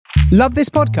Love this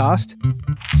podcast?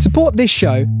 Support this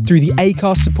show through the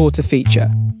Acast supporter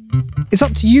feature. It's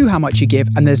up to you how much you give,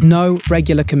 and there's no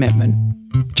regular commitment.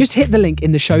 Just hit the link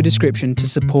in the show description to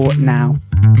support now.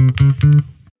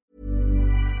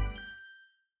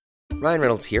 Ryan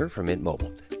Reynolds here from Mint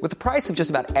Mobile. With the price of just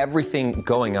about everything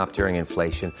going up during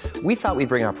inflation, we thought we'd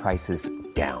bring our prices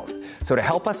down. So to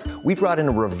help us, we brought in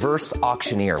a reverse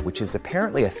auctioneer, which is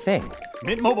apparently a thing.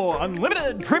 Mint Mobile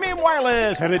Unlimited Premium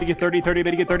Wireless. How to get 30, 30,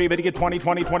 bit to get 30, bit to get 20,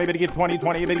 20, 20, bit to get 20,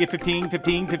 20, bit to get 15,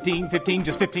 15, 15, 15,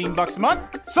 just $15 a month?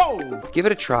 Sold! Give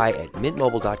it a try at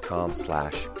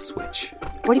mintmobile.com/switch.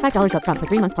 $45 up front for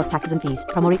 3 months plus taxes and fees.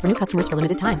 Promo rate for new customers for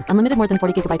limited time. Unlimited more than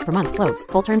 40 gigabytes per month. Slows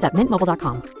full terms at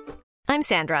mintmobile.com. I'm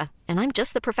Sandra, and I'm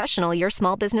just the professional your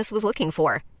small business was looking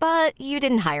for. But you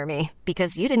didn't hire me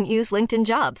because you didn't use LinkedIn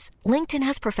Jobs. LinkedIn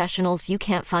has professionals you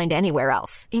can't find anywhere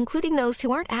else, including those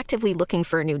who aren't actively looking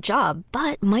for a new job,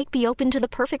 but might be open to the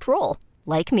perfect role,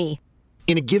 like me.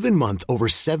 In a given month, over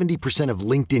 70% of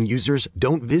LinkedIn users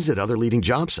don't visit other leading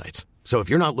job sites. So if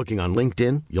you're not looking on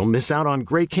LinkedIn, you'll miss out on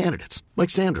great candidates like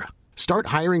Sandra. Start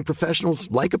hiring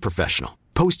professionals like a professional.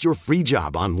 Post your free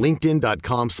job on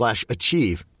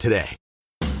linkedin.com/achieve today.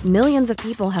 Millions of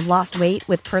people have lost weight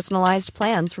with personalized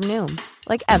plans from Noom.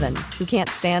 Like Evan, who can't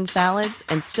stand salads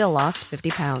and still lost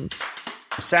 50 pounds.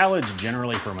 Salads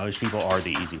generally for most people are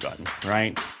the easy button,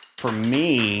 right? For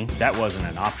me, that wasn't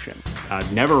an option. I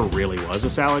never really was a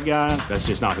salad guy. That's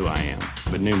just not who I am.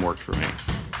 But Noom worked for me.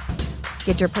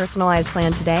 Get your personalized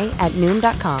plan today at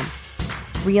Noom.com.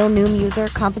 Real Noom user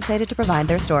compensated to provide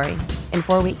their story. In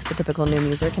 4 weeks, the typical Noom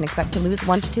user can expect to lose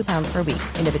 1 to 2 pounds per week.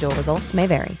 Individual results may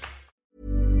vary.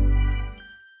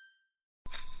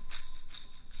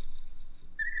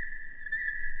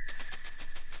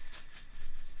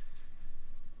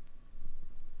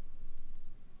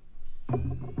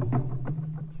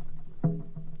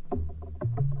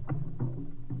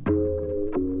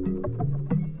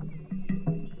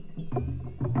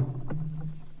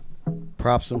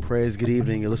 Props and praise, good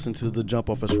evening. You're listening to the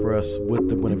Jumpoff Express with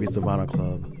the Buena Vista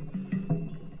Club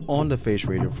on the Face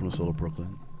Radio from the Soul of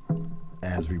Brooklyn,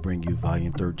 as we bring you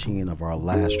volume 13 of our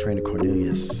last Train to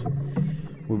Cornelius,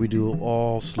 where we do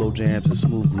all slow jams and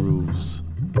smooth grooves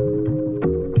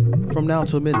from now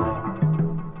till midnight.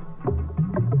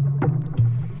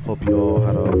 Hope you all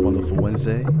had a wonderful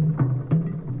Wednesday.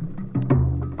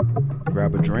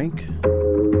 Grab a drink,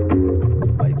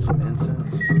 light some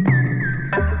incense,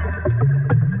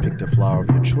 pick the flower of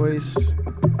your choice,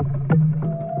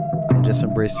 and just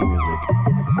embrace the music.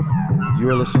 You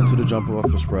are listening to the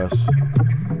Jumpoff Express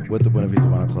with the Buena Vista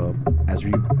Club as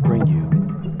we bring you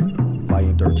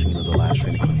volume 13 of the last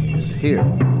Train to Cornelius here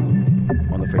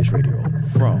on the Face Radio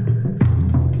from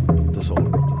the Soul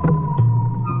of Brooklyn.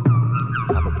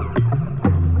 Have a ball.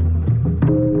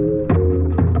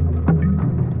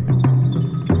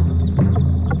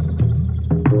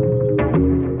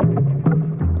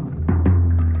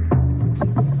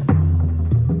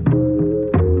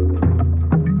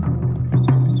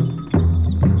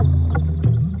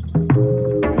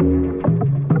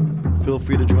 Feel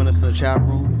free to join us in the chat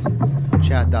room,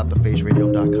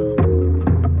 chat.thefaceradio.com.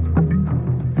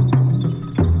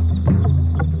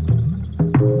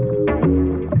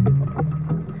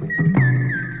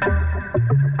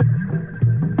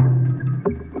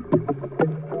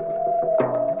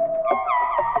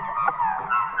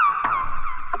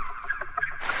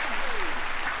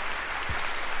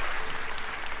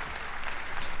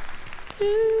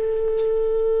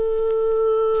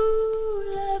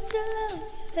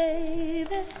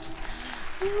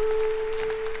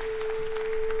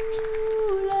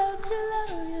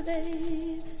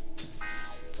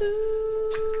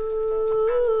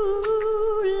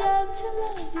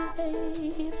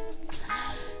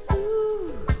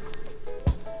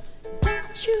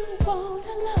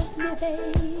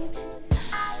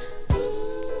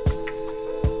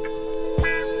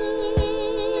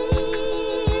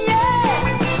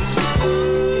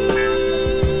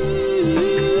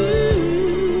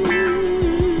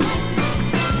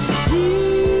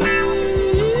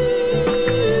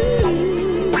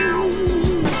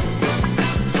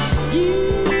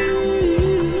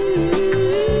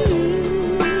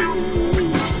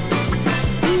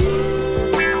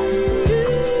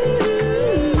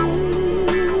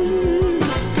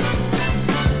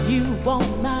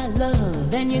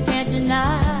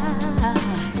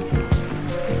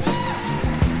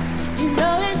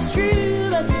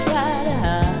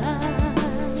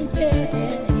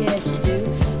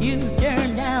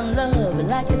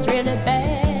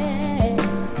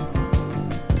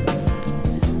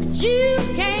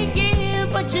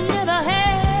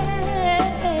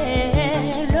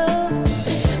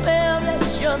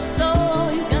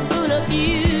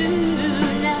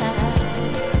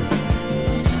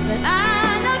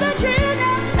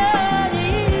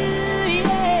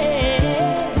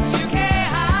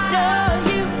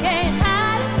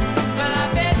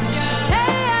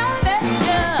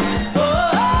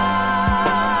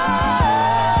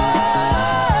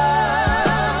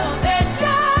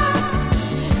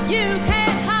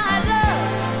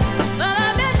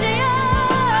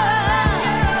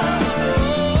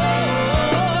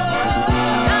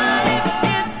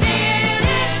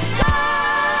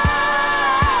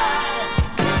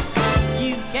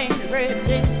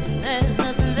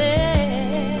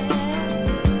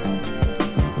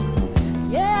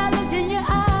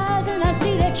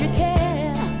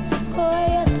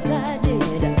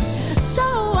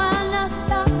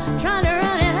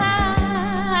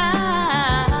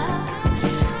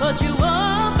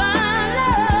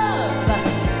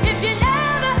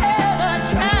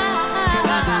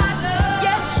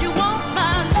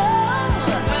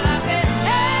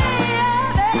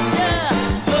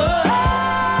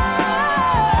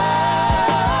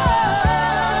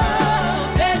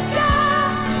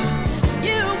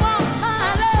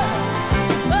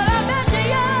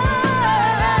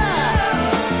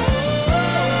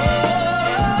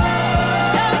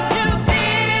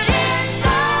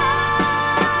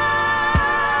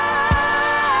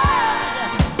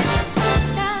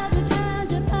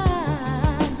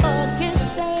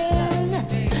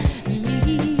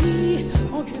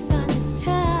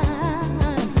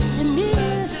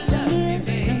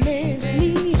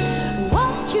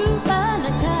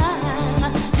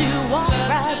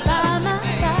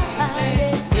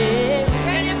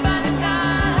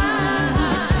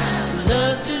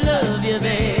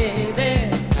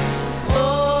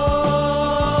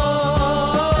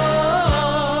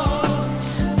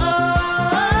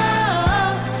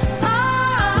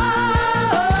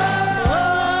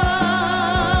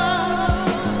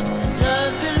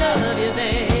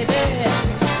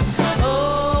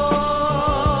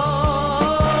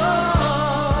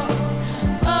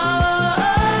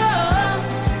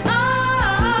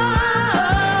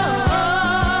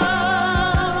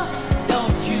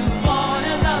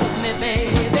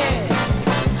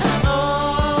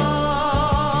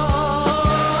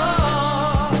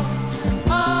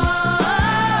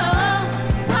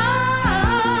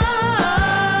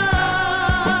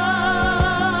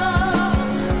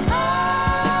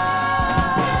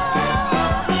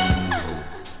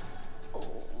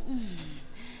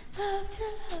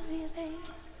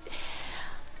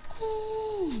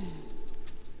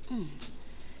 Love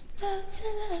to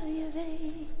love you,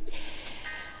 baby.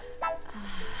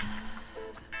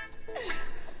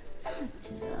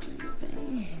 To love you,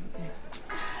 baby.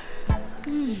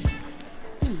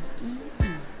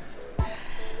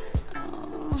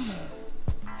 Oh.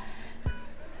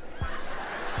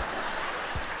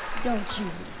 Don't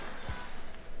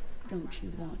you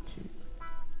want to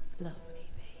love me,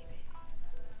 baby?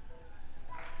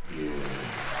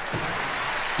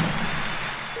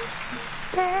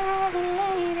 Daddy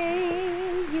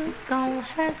lady, you gon'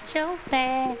 hurt your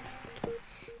back,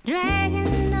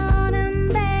 dragging on them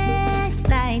bags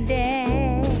like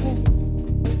that.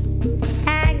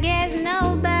 I guess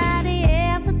nobody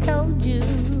ever told you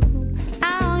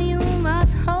all you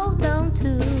must hold on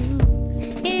to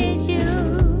is you.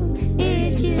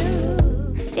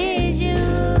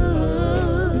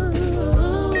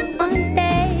 One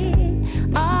day,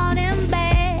 all them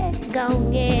bags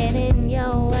gon' get in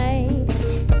your way.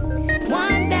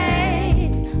 One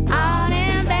day, all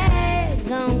them bags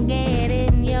gon' get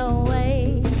in your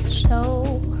way.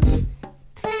 So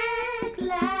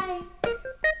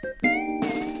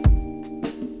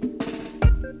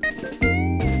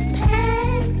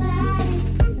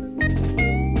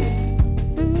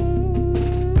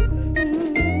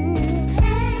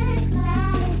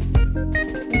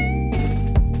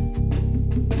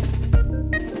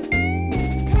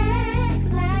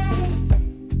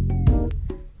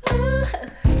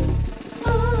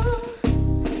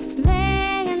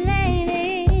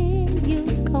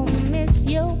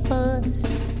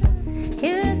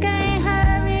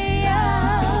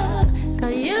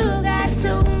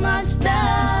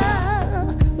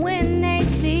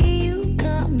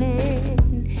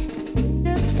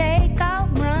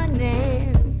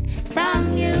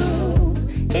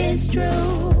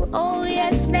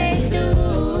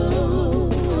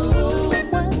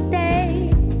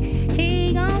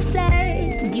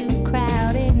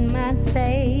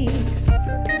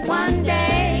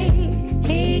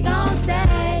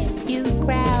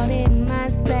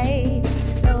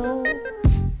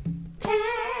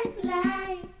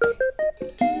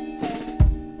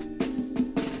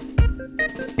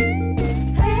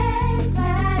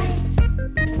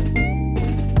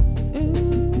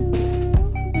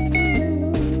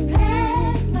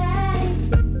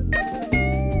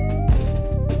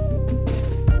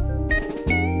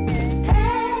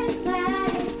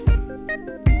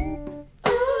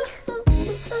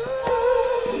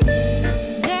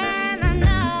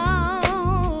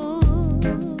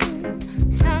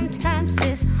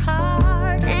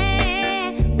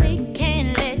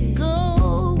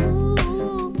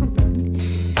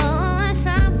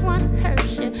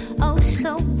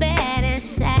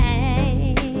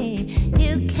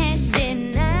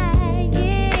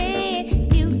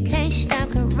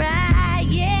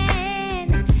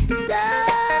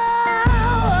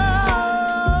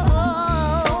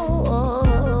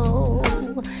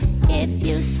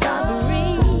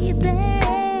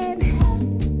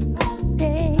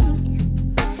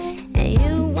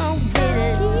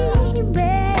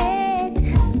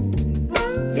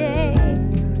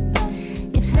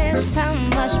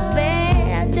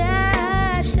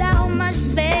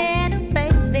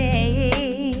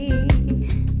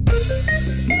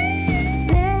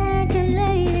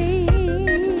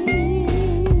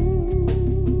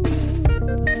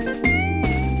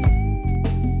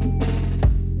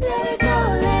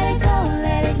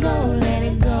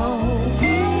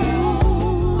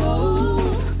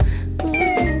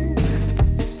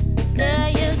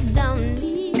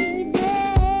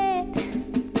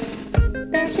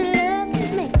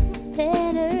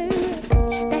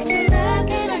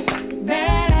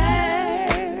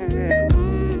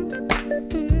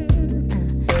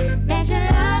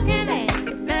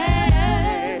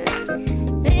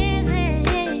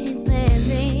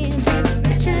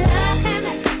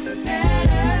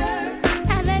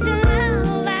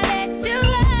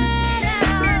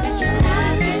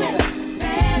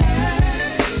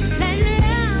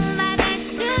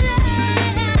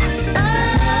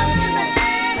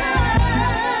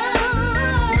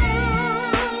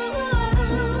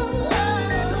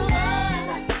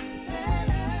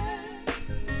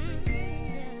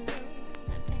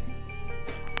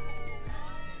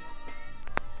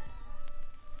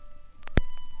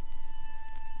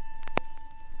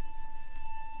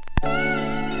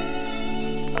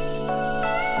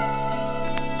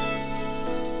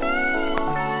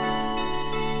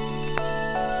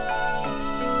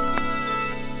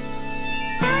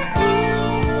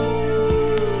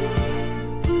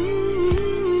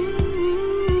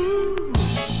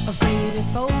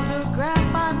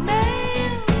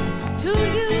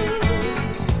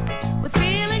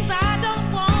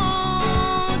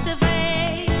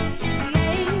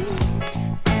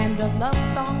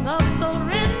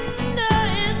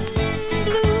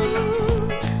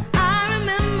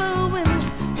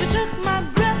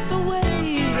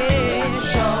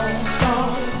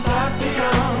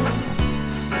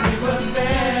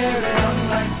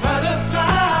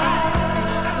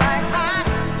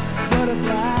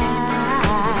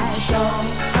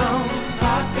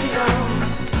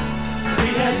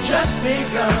just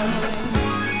begun.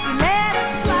 Let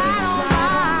it slide on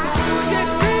by.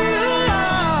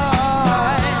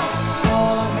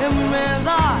 All the memories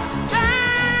are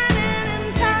turning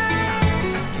in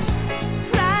time,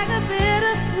 like a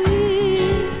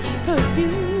bittersweet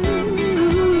perfume.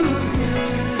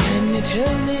 Can you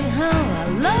tell me how I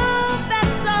love that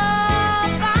so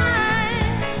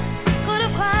fine? Could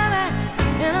have climaxed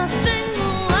in a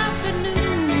single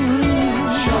afternoon.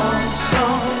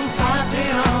 Chanson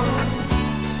papillon,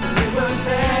 we were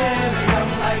very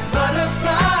young like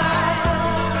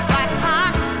butterflies, Like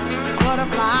hot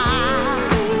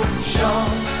butterflies.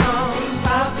 chanson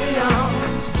papillon,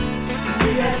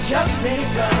 we had just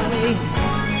begun.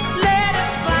 Let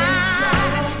it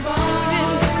slide.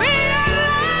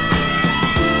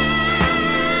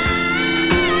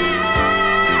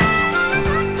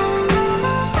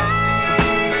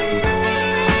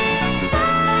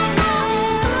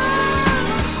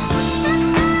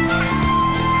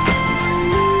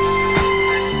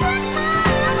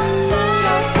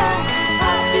 Chanson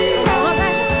papillon,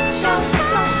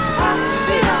 chanson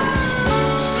papillon.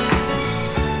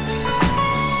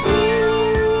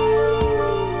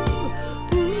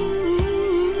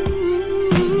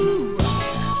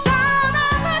 Gone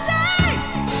are the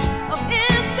days of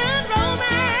instant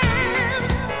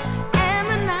romance and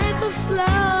the nights of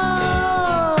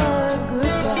slow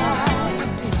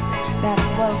goodbyes. That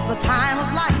was a time of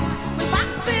life when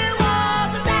foxy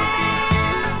was a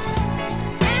dance,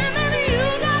 and then you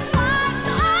got lost.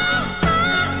 Oh,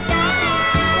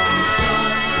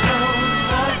 Chanson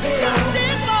papillon,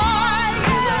 dear boy,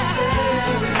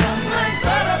 like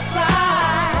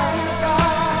butterflies.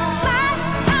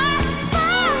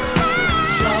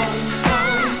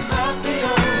 Chanson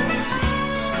papillon,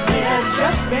 we had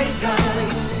just begun.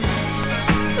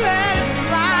 let it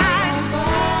slide.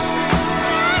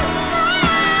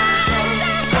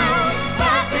 Chanson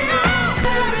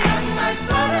papillon, like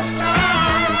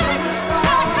butterflies.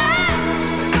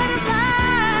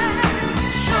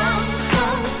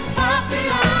 Chanson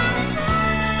papillon,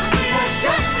 we had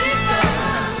just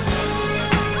begun.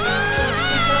 Just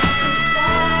begun to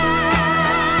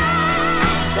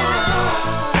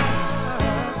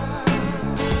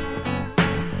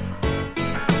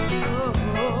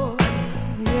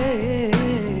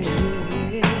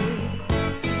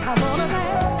I wanna say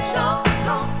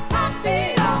chanson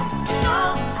papillon,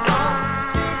 chanson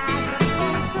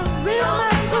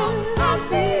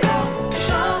chanson papillon,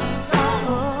 chanson.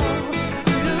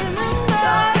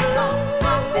 Chanson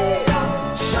papillon,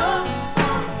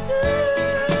 chanson.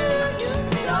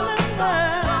 Chanson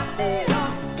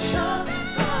papillon,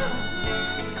 chanson.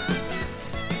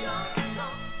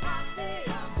 Chanson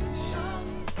papillon,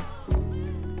 chanson.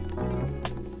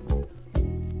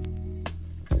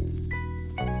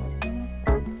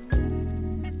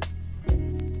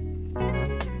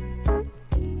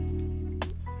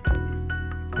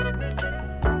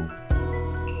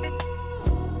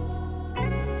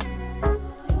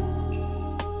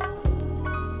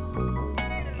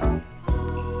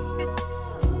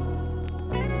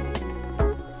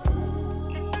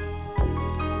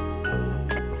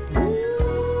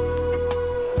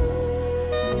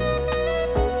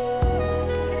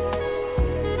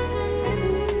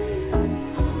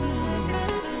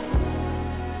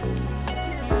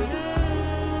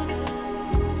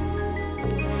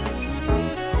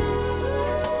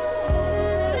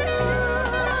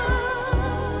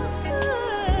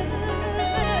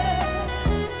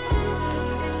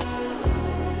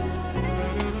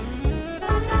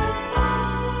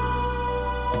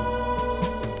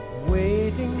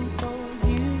 Waiting for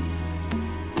you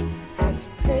has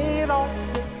paid off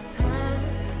this time.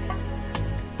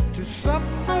 To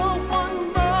suffer one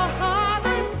more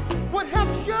heartache would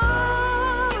have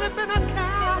surely been a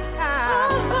crime.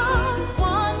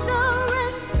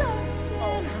 wandering,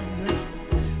 searching,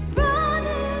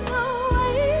 running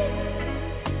away.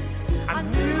 I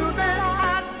knew that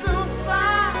I'd soon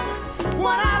find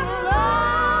what I'd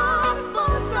love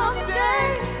for someday.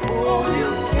 Oh,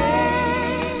 you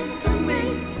came to me,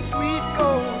 sweet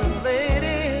golden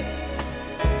lady,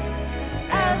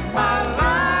 as my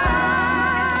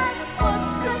life was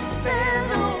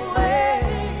slipping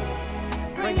away,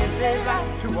 bringing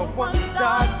daylight to a once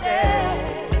dark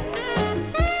day.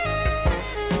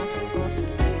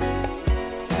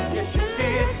 Yes, you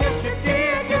did, yes, you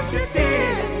did, yes, you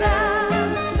did now.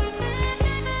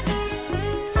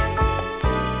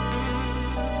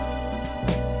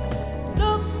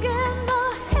 Looking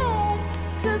ahead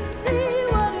to see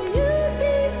what you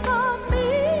need from me.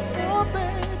 Oh,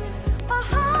 baby, My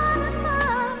heart and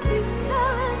mind keeps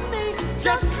telling me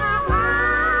just how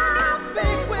I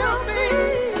think we'll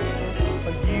be.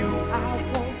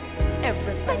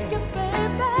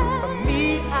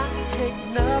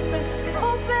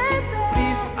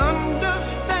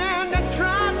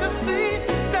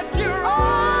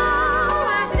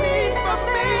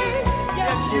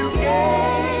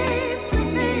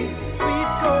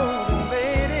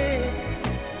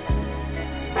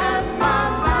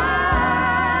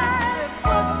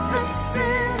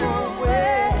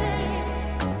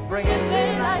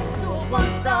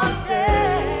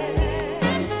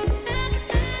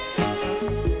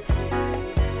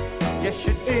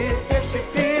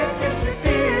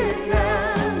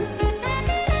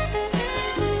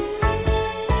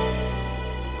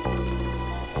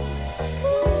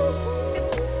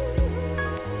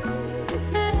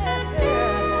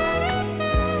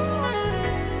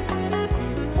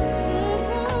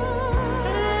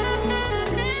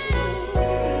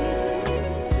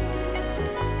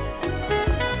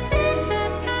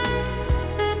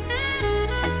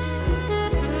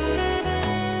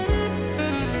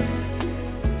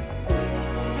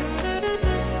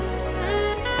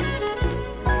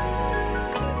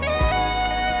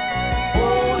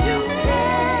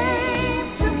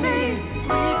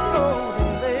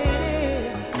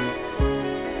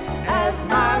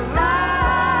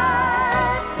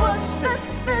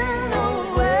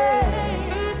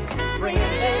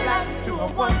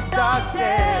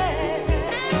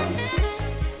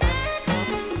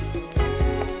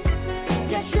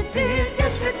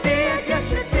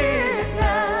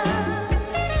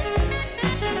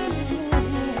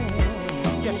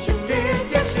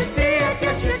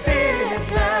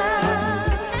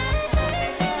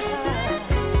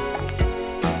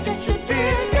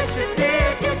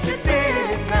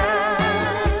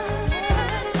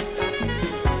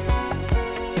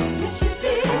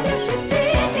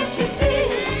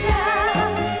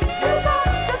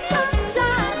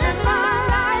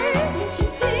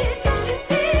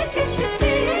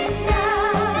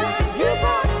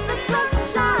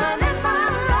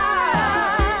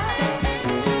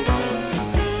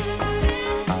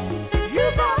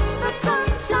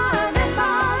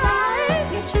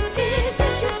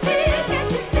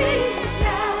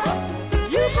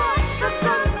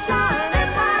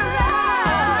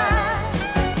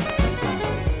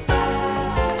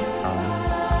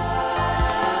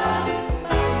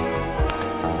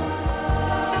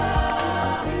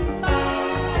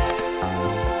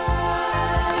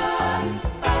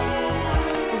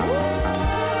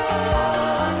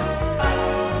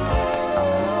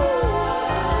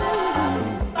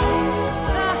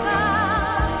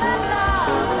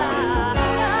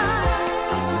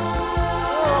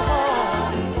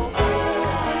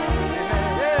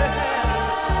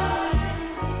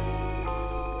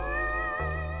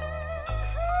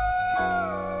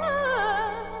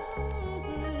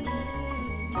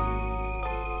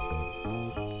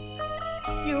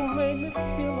 You made me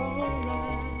feel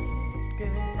alright, girl.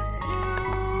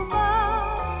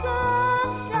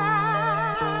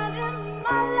 Sunshine in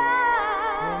my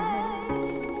life.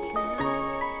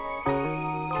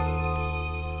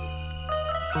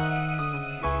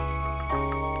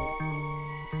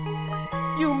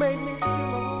 You made me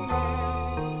feel alright.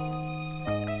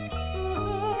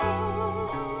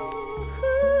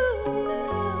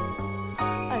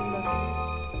 I love you.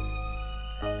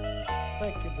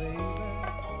 Thank you, baby.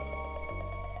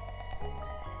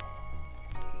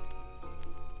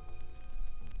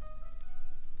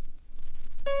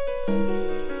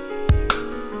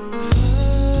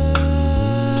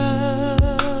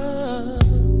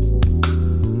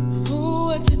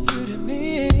 What you do to me?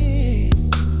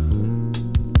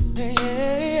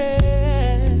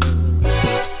 Yeah.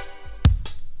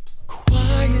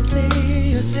 Quietly,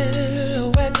 your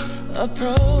silhouette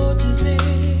approaches me.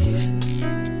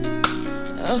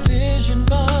 A vision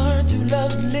far too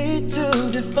lovely to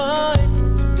define.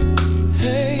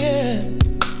 Hey, yeah.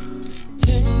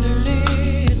 Tenderly,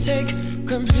 you take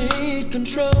complete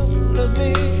control of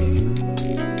me.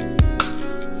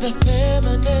 The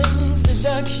feminine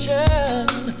seduction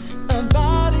of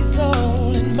body,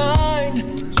 soul, and mind.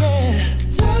 Yeah.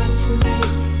 Touch me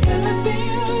and I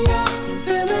feel your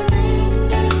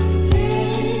femininity.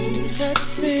 Touch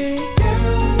me,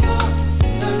 girl, you're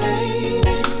the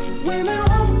lady women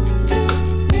want to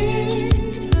be.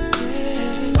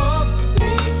 Yeah.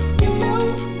 Softly you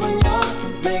move when you're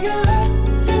making love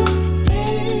to me.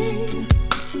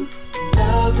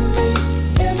 Love me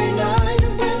every night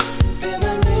with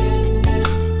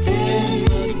femininity.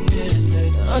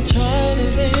 A child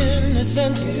of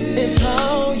innocence is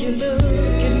how you look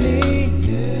at me.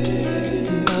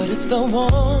 But it's the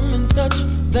woman's touch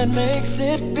that makes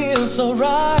it feel so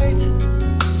right.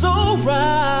 So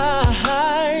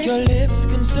right. Your lips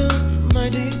consume my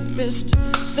deepest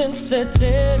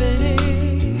sensitivity.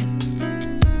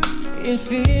 It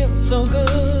feels so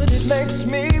good, it makes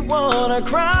me wanna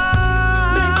cry.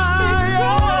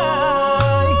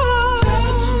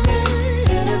 Touch me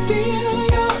and I feel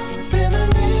your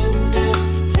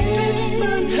femininity.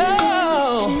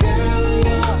 Oh, girl,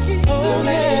 you're the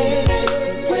lady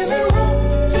women want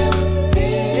to be.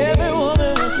 Every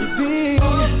woman wants to be.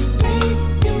 Softly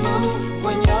you move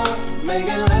when you're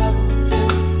making love to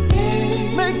me.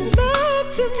 Make love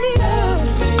to me. Love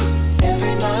me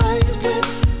every night with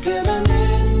femininity.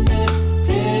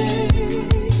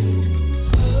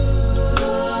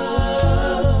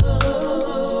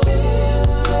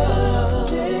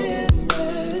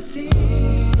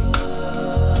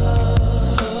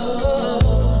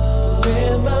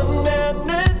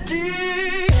 Femininity.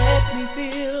 Let me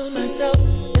feel myself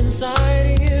inside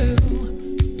of you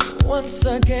once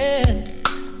again.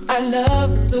 I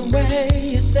love the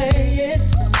way you say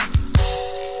it's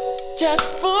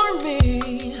just for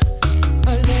me.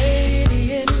 A lady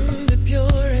in the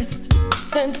purest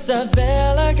sense of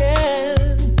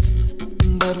elegance.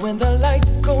 But when the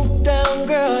lights go down,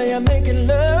 girl, you're making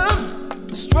love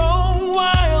strong,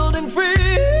 wild, and free.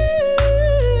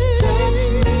 Touch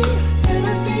me and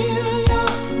I feel your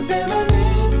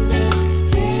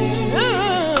femininity.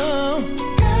 Oh,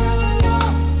 girl,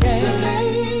 you're the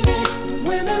lady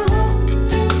women want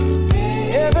to be.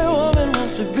 Every woman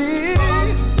wants to be.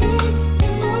 Softly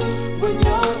you move when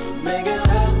you're making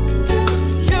love to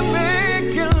me. You're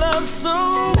making love so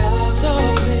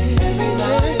softly every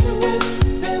night with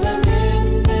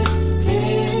femininity.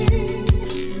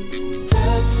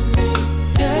 Touch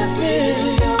me,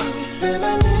 your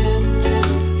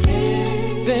femininity.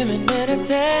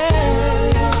 Femininity.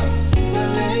 The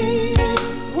lady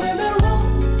women want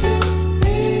to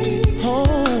be.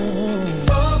 Oh.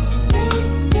 Softly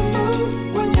you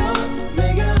move when you're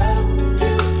making love to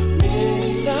me.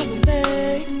 Softly,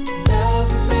 love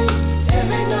me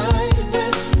every night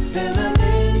with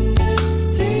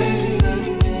femininity.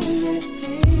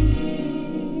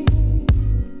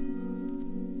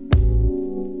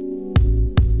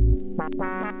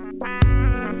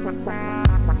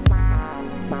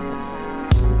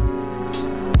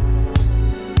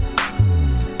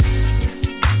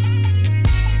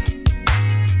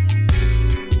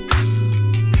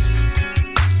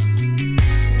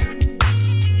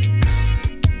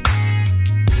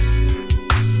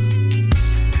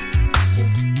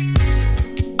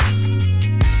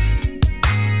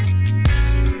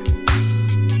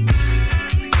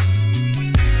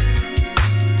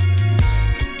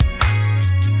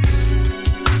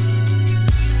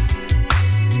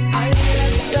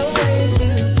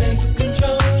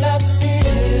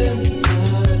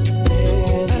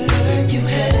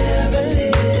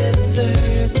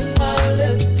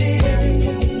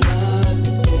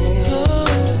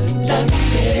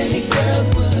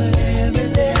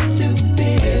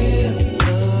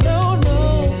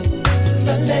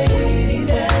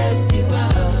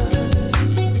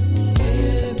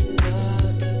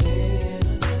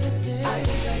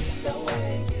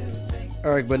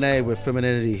 Greg Buena with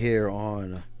Femininity here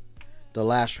on The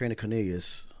Last Train of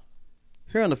Cornelius,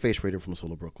 here on the Face Radio from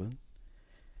Solo Brooklyn.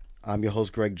 I'm your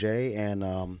host, Greg J, and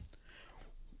I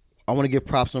want to give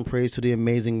props and praise to the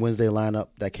amazing Wednesday lineup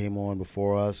that came on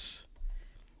before us.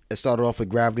 It started off with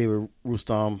Gravity with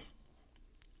Rustam,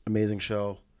 amazing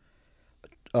show.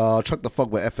 Chuck the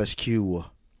Funk with FSQ,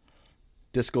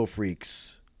 Disco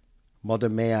Freaks, Mother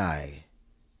May I,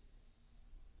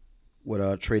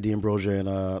 with Trey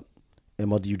D'Ambrosio and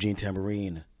Mother Eugene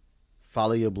Tambourine.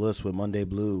 Follow Your Bliss with Monday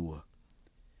Blue.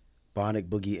 Bionic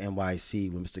Boogie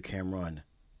NYC with Mr. Cameron.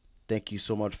 Thank you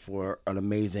so much for an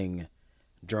amazing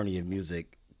journey of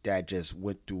music that just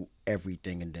went through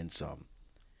everything and then some.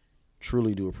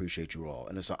 Truly do appreciate you all.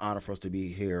 And it's an honor for us to be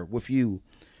here with you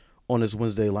on this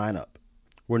Wednesday lineup.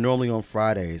 We're normally on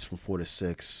Fridays from 4 to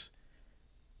 6.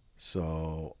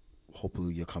 So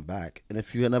hopefully you'll come back. And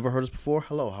if you had never heard us before,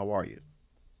 hello, how are you?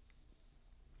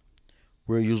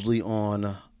 We're usually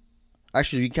on...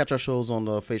 Actually, you can catch our shows on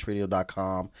the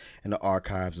faceradio.com and the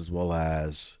archives, as well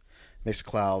as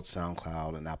Mixcloud,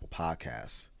 SoundCloud, and Apple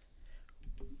Podcasts.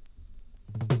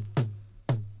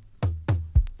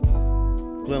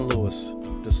 Glenn Lewis,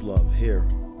 This Love, here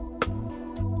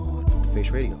on the Face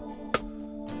Radio.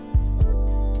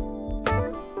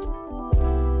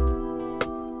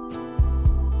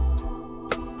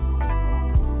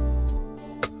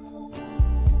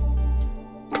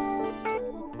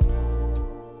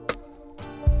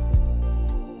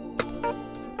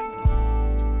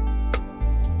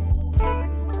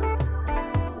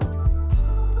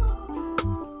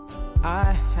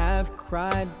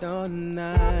 Cried all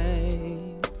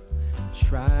night,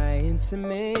 trying to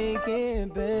make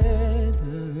it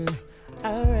better.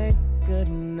 I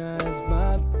recognize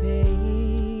my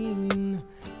pain.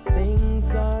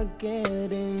 Things are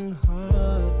getting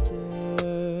harder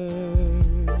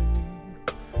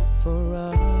for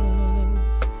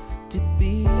us to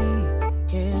be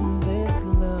in this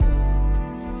love.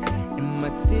 And my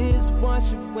tears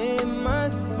wash away my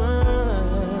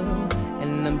smile,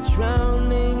 and I'm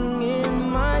drowning in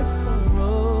my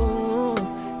sorrow.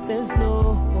 There's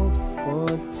no hope for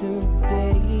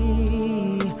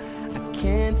today. I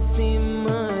can't see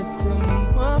my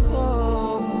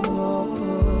tomorrow,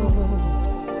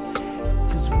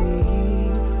 'cause we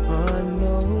are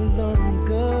no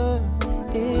longer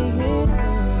in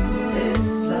this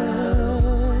love.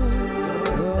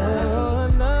 Oh,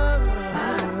 love,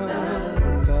 my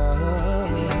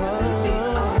love. It used to be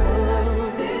all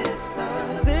like this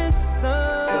love. This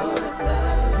love,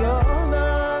 your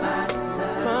love, my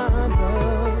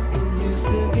love. It used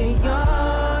to be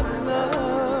your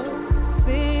love,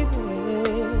 baby.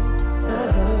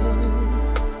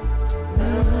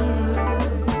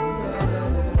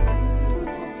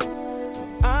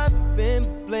 I've been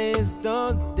blazed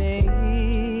all day,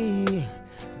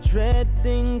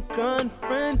 dreading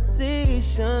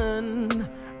confrontation.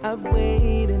 I've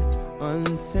waited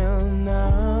until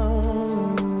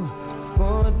now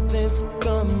for this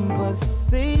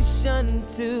conversation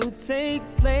to take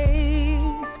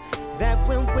place. That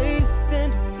we're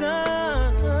wasting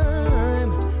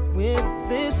time with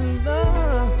this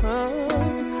love.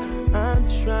 I'm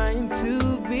trying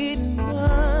to be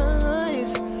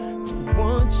nice, don't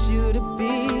want you to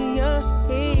be a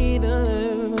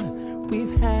hater.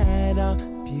 We've had our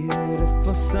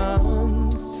beautiful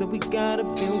songs, so we gotta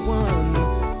be one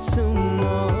sooner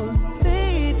or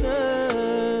later.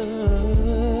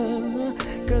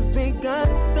 'Cause we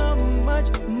got so much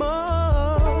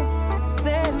more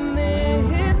than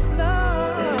this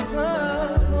love.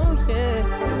 Oh yeah,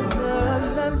 love,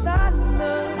 love, love,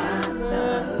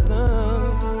 love,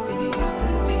 love. It used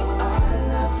to be our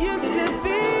love. Used to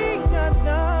be your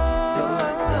love.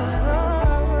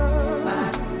 My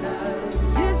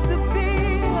love. Used to be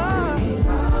our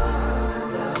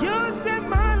love. Yours and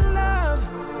my love.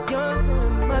 Yours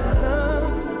and my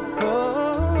love. Oh,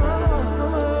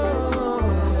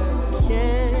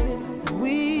 can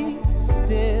we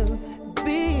still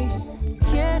be?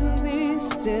 Can we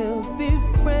still be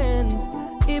friends?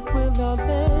 It will all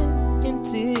end in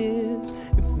tears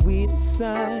if we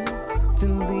decide to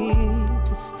leave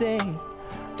or stay.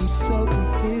 I'm so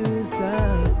confused,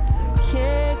 I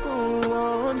can't go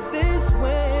on this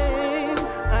way.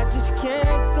 I just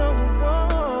can't go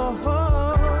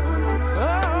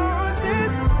on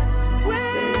this way.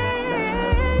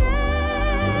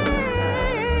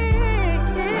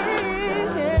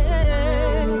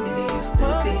 It used to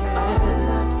be all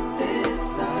of this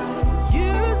love.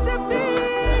 Used to be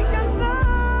your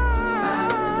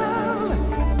love.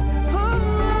 Oh,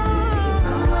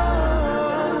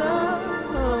 love,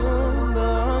 love, love,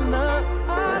 love,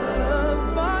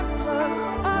 love.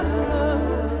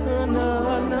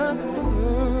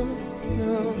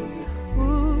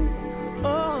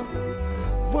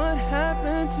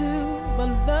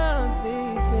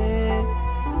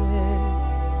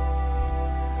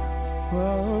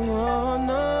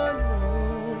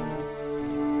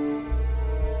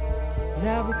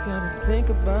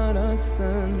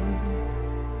 lessons.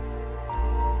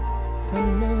 'Cause I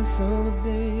know it's over,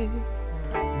 baby.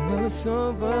 I know it's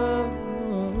over,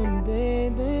 oh,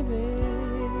 baby.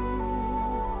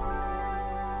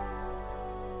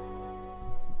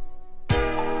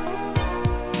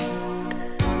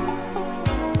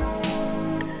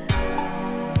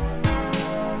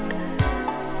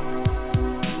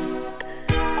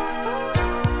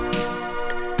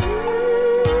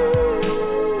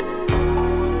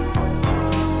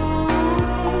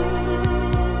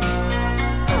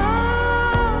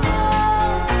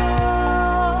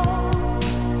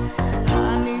 Oh,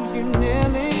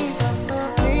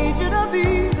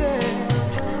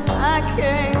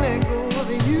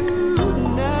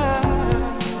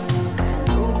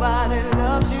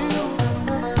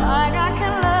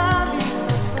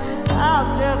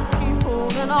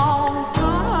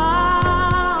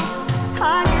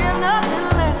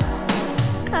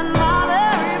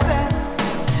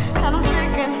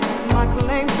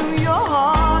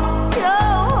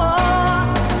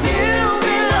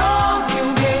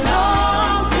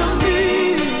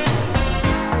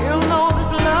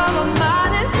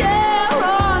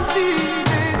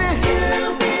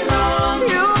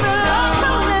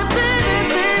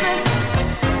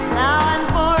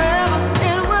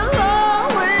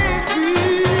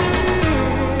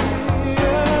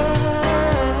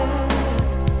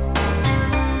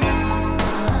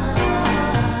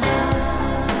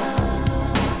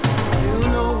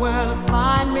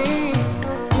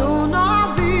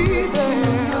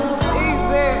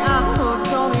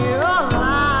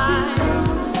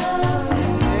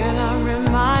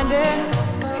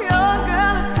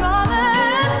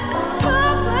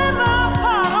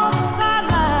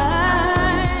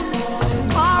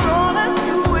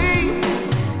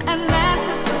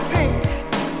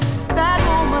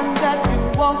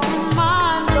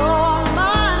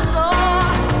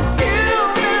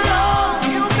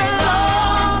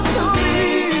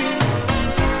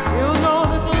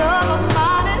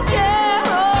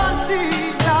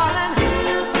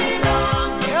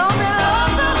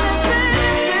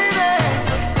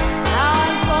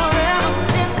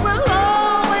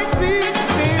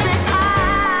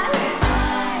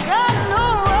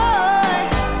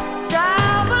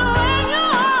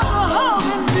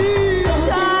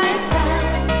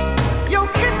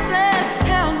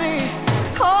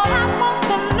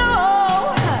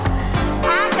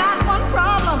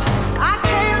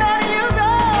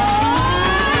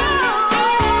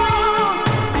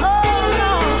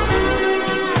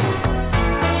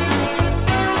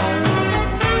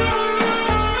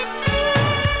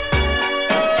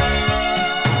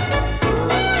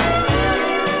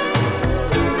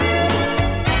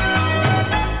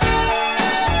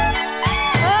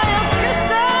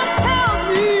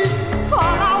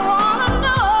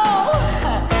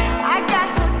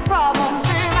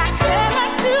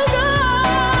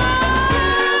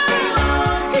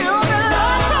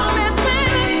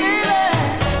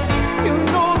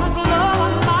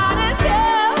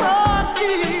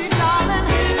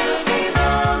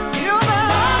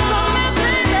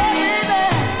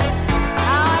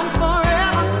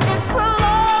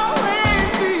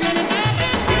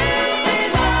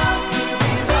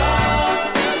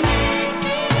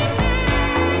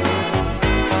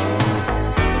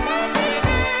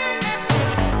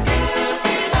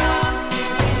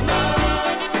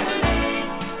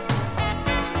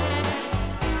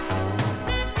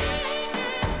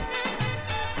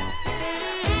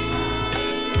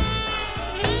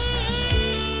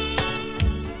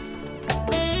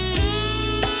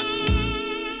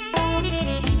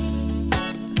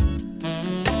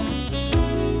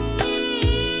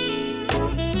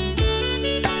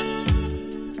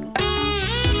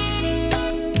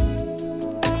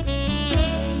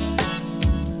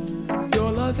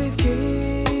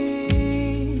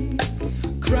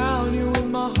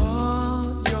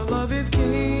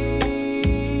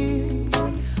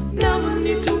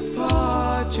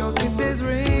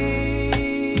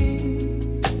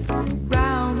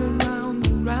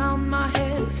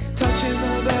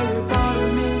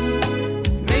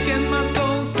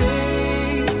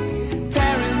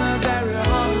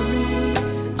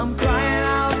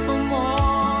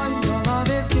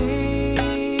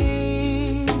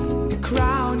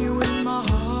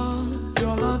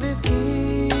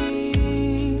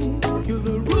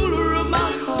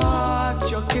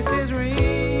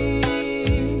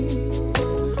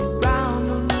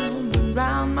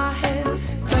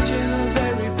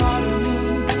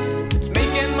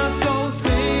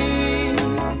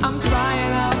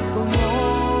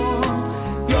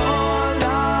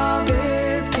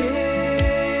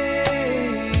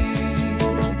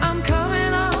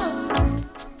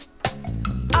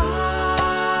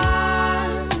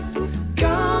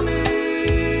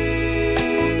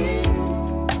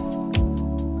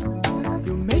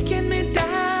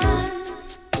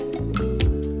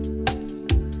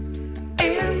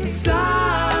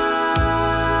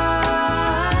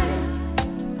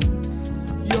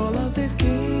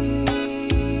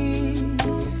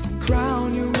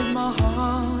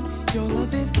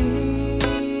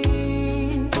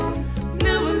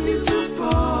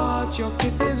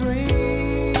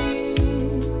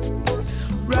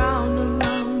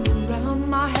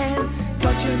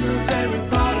 touching the very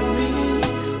part of me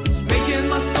that's making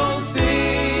my soul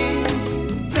sing,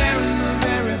 tearing the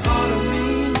very heart of me.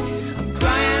 I'm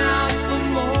crying out for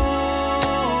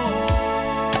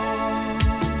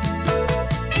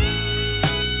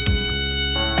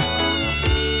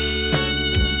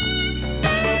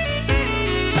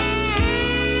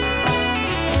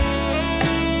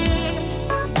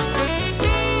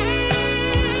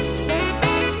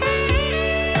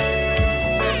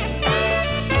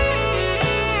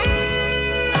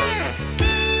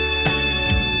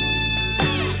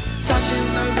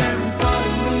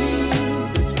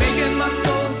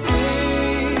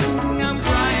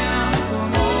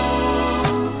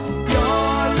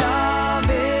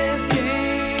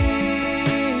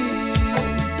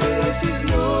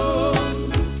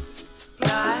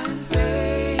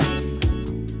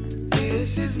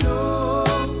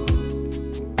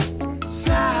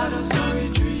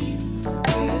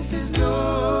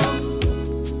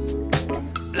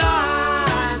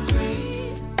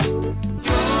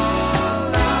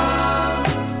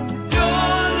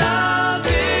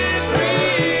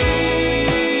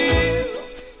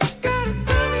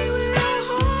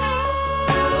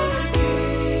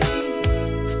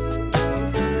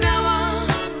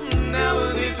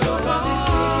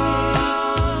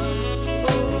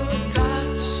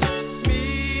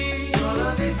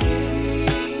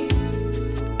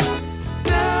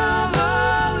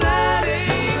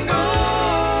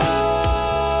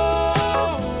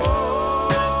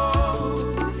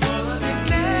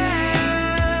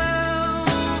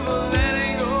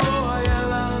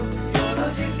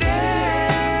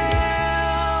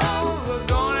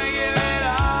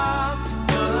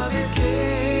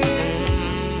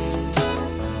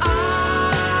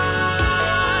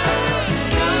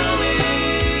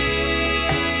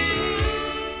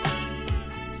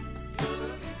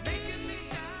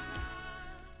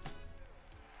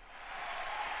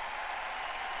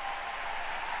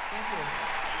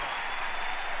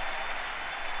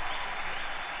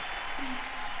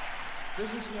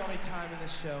This is the only time in the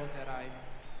show that I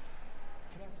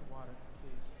have some water,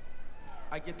 please?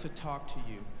 I get to talk to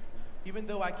you. Even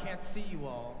though I can't see you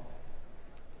all,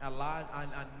 I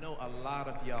know a lot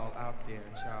of y'all out there,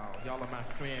 y'all. Y'all are my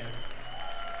friends.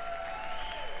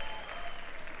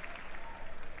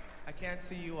 I can't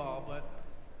see you all, but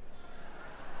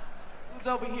who's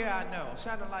over here I know?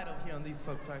 Shine the light over here on these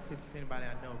folks so I see if there's anybody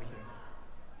I know over here.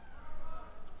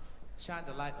 Shine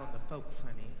the light on the folks,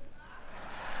 honey.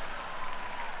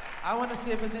 I want to see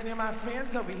if there's any of my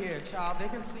friends over here, child. They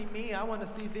can see me. I want to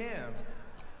see them.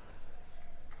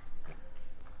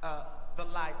 The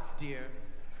lights, dear.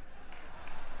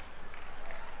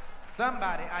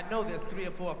 Somebody, I know there's 3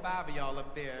 or 4 or 5 of y'all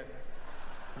up there.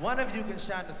 One of you can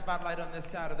shine the spotlight on this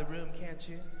side of the room, can't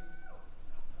you?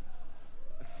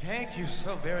 Thank you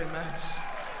so very much.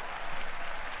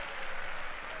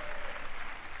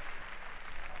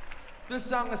 This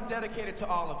song is dedicated to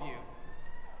all of you.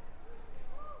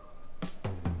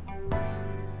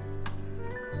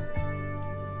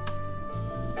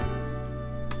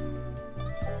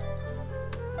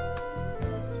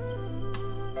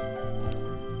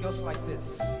 It goes like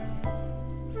this.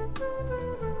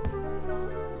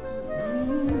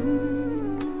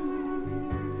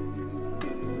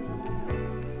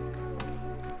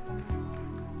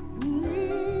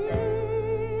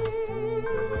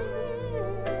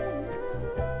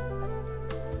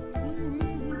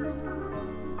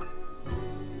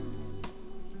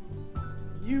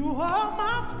 You are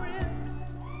my friend.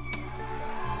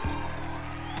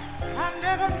 I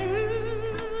never knew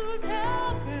it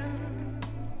happened.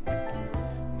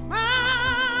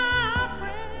 My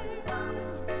friend.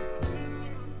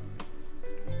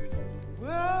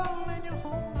 Well, when you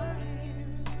hold my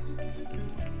hand,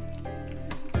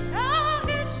 I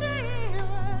can see it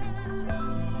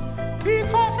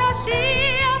because I see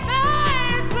your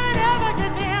face whenever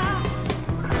you're there.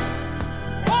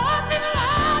 Once in a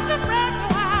while, the brand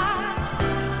new eyes,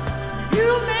 you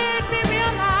made me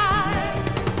realize.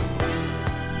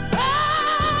 Oh,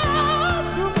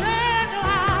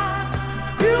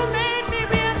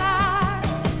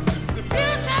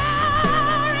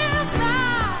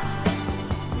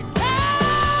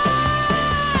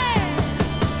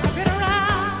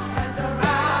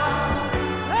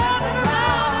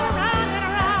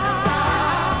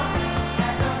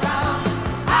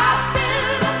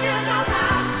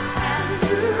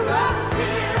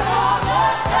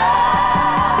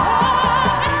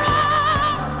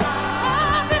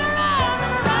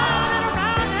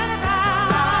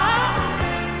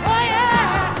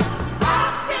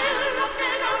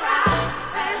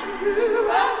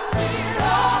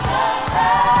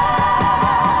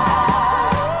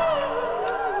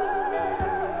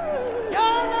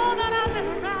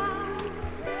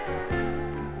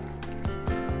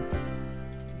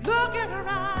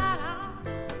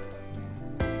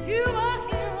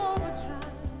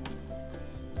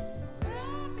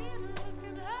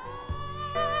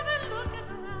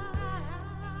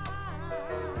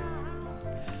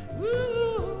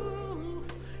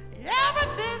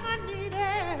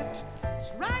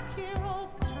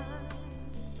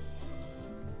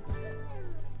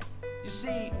 You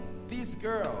see, these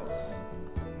girls,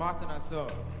 Martha and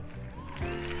Azor,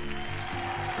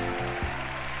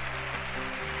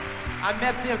 I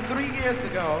met them 3 years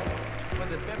ago. Was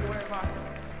it February, Martha?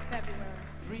 February.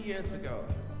 3 years ago.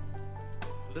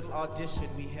 A little audition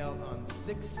we held on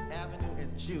 6th Avenue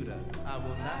in Judah. I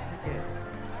will not forget.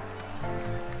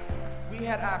 We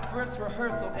had our first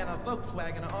rehearsal in a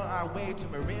Volkswagen on our way to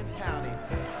Marin County.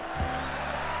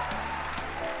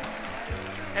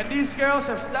 And these girls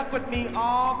have stuck with me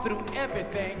all through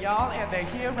everything, y'all, and they're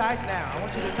here right now. I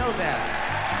want you to know that.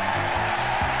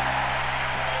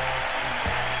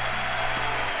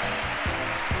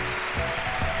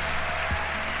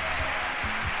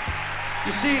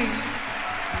 You see,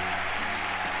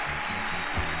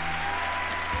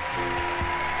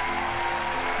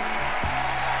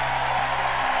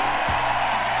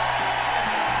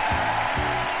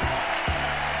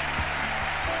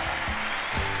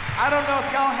 I don't know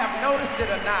if y'all have noticed it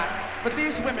or not, but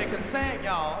these women can sing,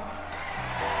 y'all.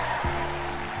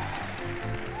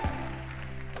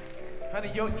 Honey,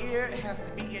 your ear has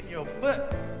to be in your foot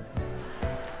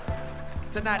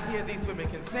to not hear these women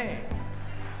can sing.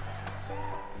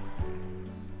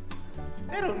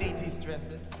 They don't need these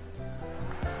dresses.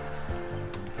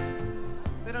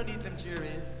 They don't need them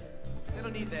juries. They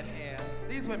don't need that hair.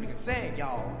 These women can sing,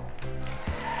 y'all.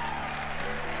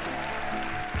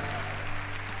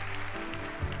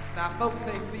 Now, folks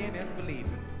say seeing is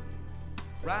believing,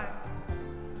 right?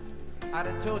 I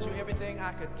done told you everything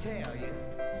I could tell you.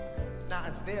 Now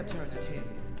it's their turn to tell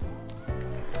you.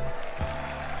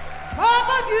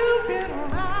 Mama, you've been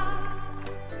around.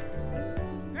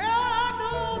 Girl, I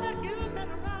know that you've been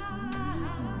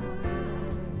around.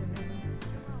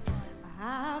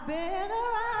 I've been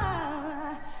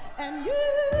around, and you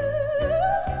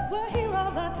were here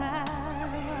all the time.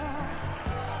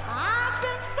 I've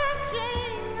been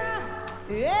searching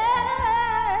everywhere.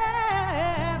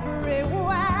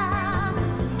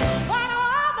 But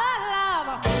all the love,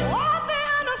 all the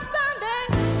understanding,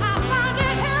 I found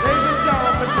it here. Ladies and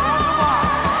gentlemen, Miss Martha Watt.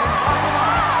 Miss Martha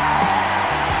Watt.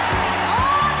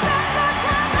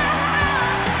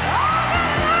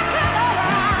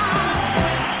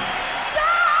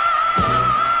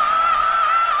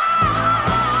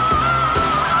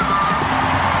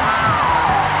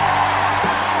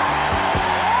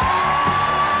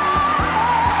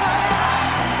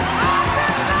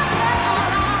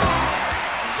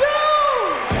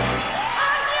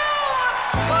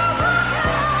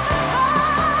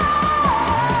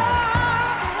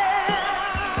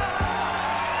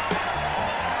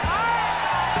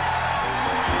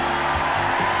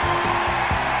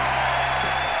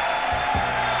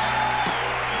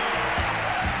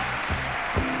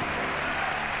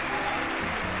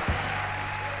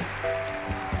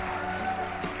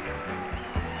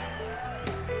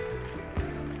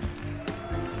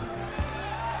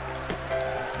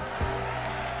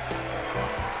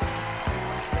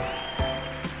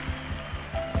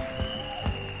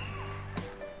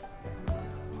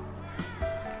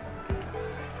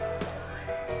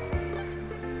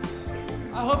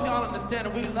 I hope y'all understand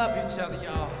that we love each other,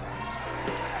 y'all.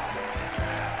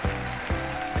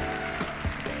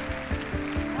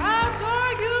 I know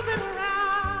you've been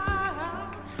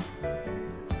around.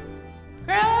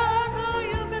 Girl, I know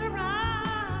you've been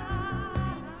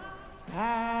around.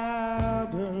 I've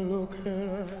been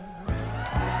looking.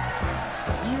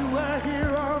 You were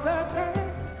here all the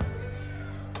time.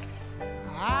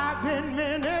 I've been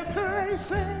many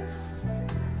places,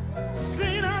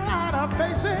 seen a lot of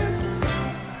faces.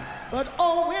 But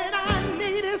oh, when I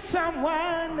needed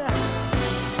someone,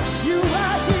 you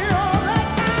were here all the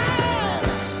time.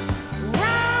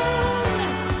 Round,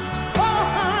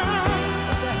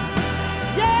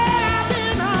 yeah, I've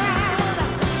been around.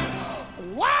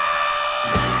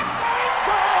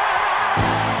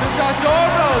 This is your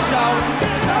road, y'all. What you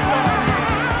think this is your road?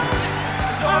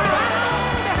 It's your road.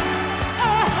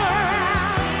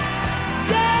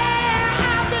 Yeah.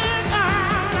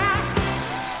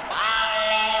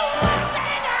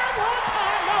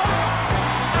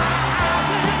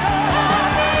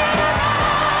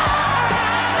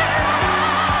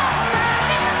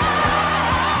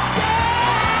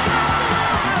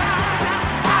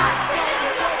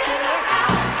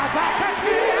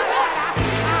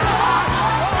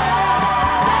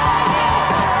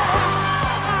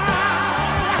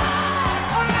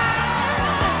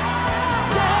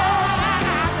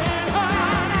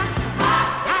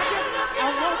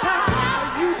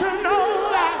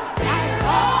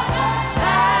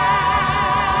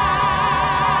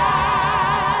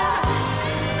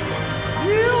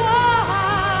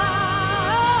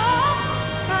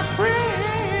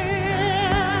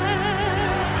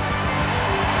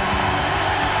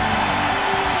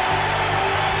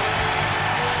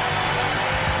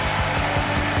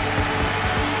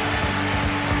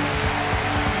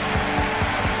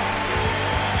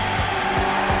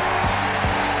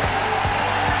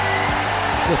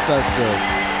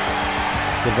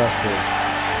 Sylvester.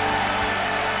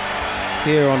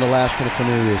 Here on the last one of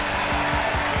Cornelius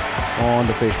on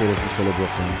the Face Radio from Solo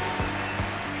Brooklyn.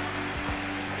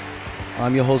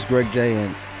 I'm your host, Greg J,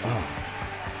 and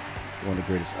one of the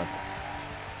greatest ever.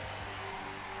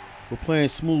 We're playing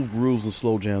smooth grooves and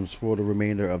slow jams for the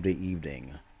remainder of the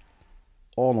evening.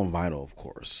 All on vinyl, of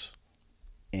course.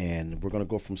 And we're going to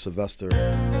go from Sylvester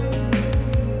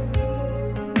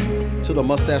to the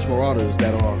Mustache Marauders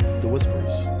that are the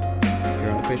Whispers here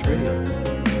on the Face Radio.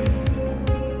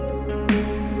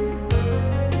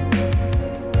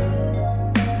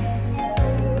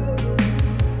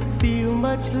 Feel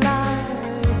much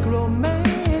like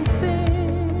romancing.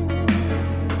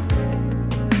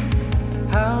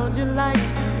 How'd you like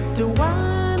to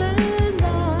wine and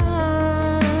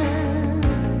dine?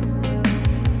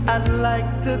 I'd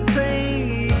like to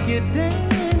take you dancing.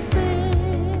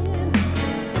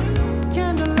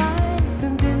 Candlelights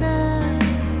and dinner.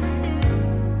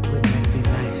 Wouldn't that be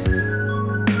nice?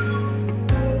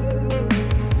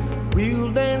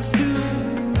 We'll dance to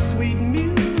sweet music.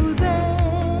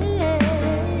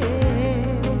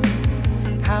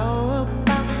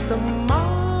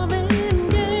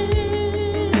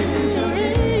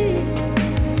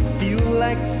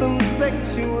 Some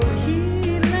sexual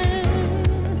healing.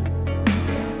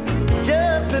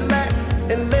 Just relax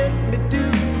and let me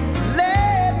do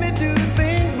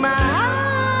things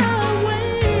my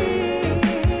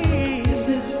way. This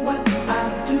is what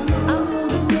I do. I'll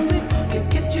do it to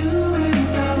get you in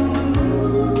the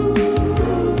mood.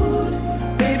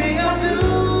 Baby, I'll do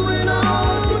it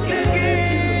all to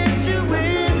get you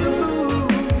in the mood.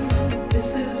 This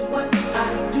is what I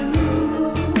do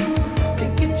to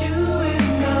get you in.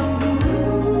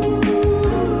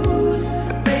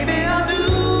 Baby, I'll do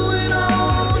it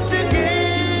all to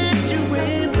get you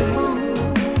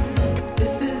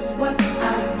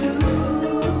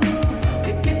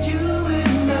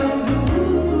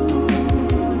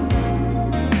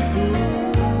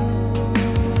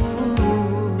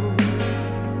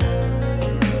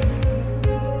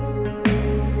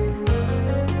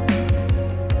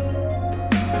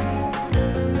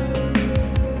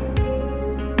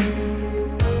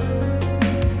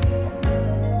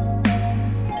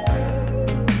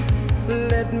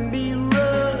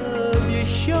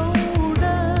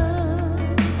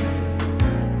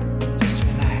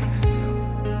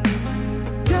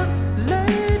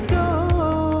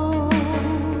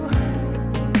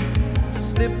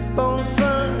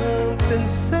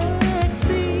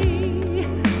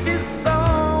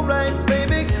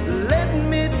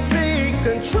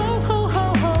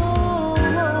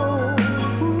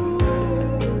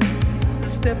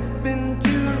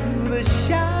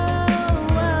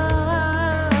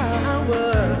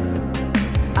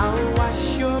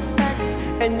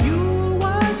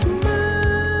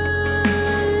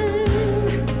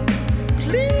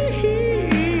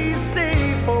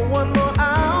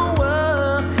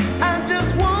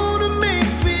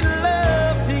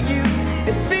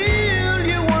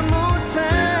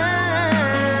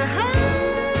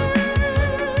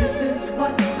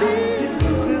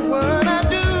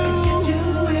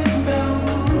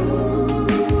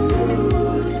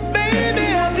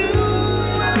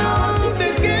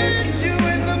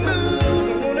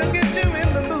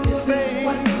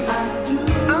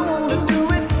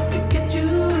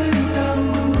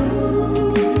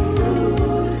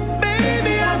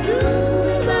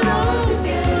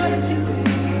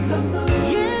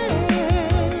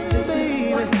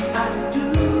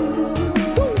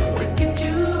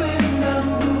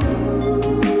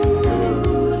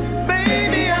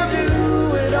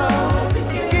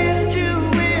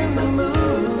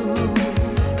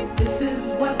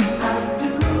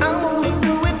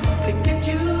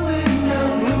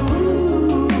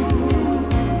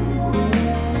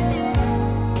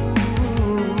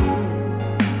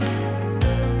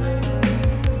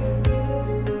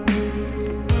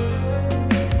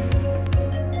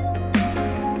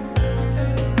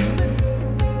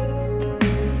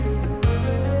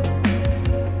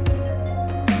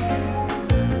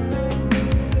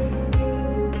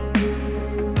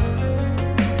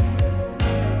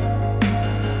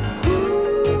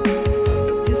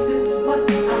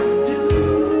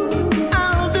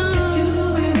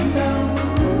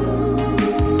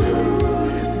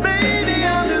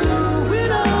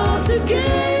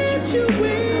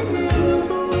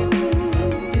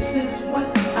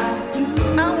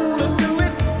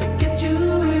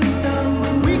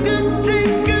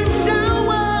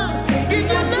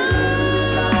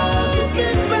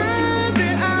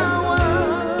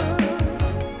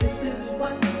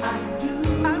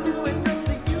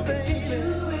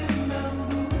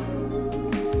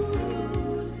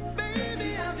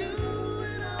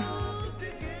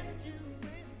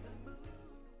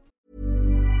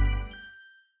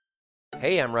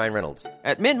Hey, I'm Ryan Reynolds.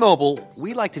 At Mint Mobile,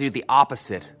 we like to do the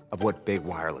opposite of what Big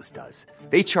Wireless does.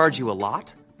 They charge you a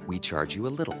lot, we charge you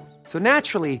a little. So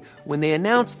naturally, when they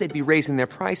announced they'd be raising their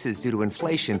prices due to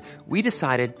inflation, we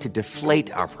decided to deflate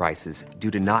our prices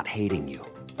due to not hating you.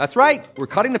 That's right. We're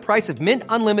cutting the price of Mint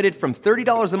Unlimited from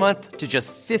 $30 a month to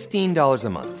just $15 a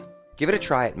month. Give it a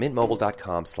try at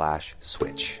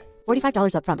mintmobile.com/switch.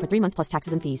 $45 up front for 3 months plus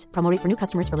taxes and fees. Promo rate for new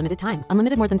customers for limited time.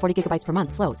 Unlimited more than 40 gigabytes per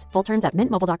month. Slows full terms at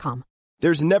mintmobile.com.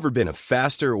 There's never been a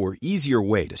faster or easier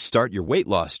way to start your weight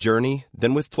loss journey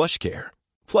than with PlushCare.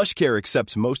 PlushCare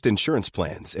accepts most insurance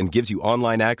plans and gives you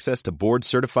online access to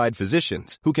board-certified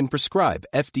physicians who can prescribe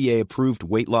FDA-approved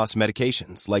weight loss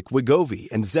medications like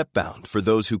Wegovy and Zepbound for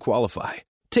those who qualify.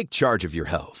 Take charge of your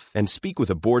health and speak with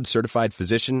a board-certified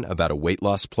physician about a weight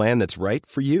loss plan that's right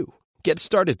for you. Get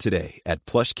started today at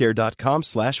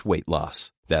plushcare.com/weight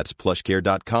loss. That's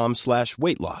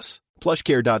plushcare.com/weight loss.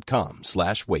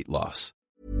 plushcare.com/weight loss.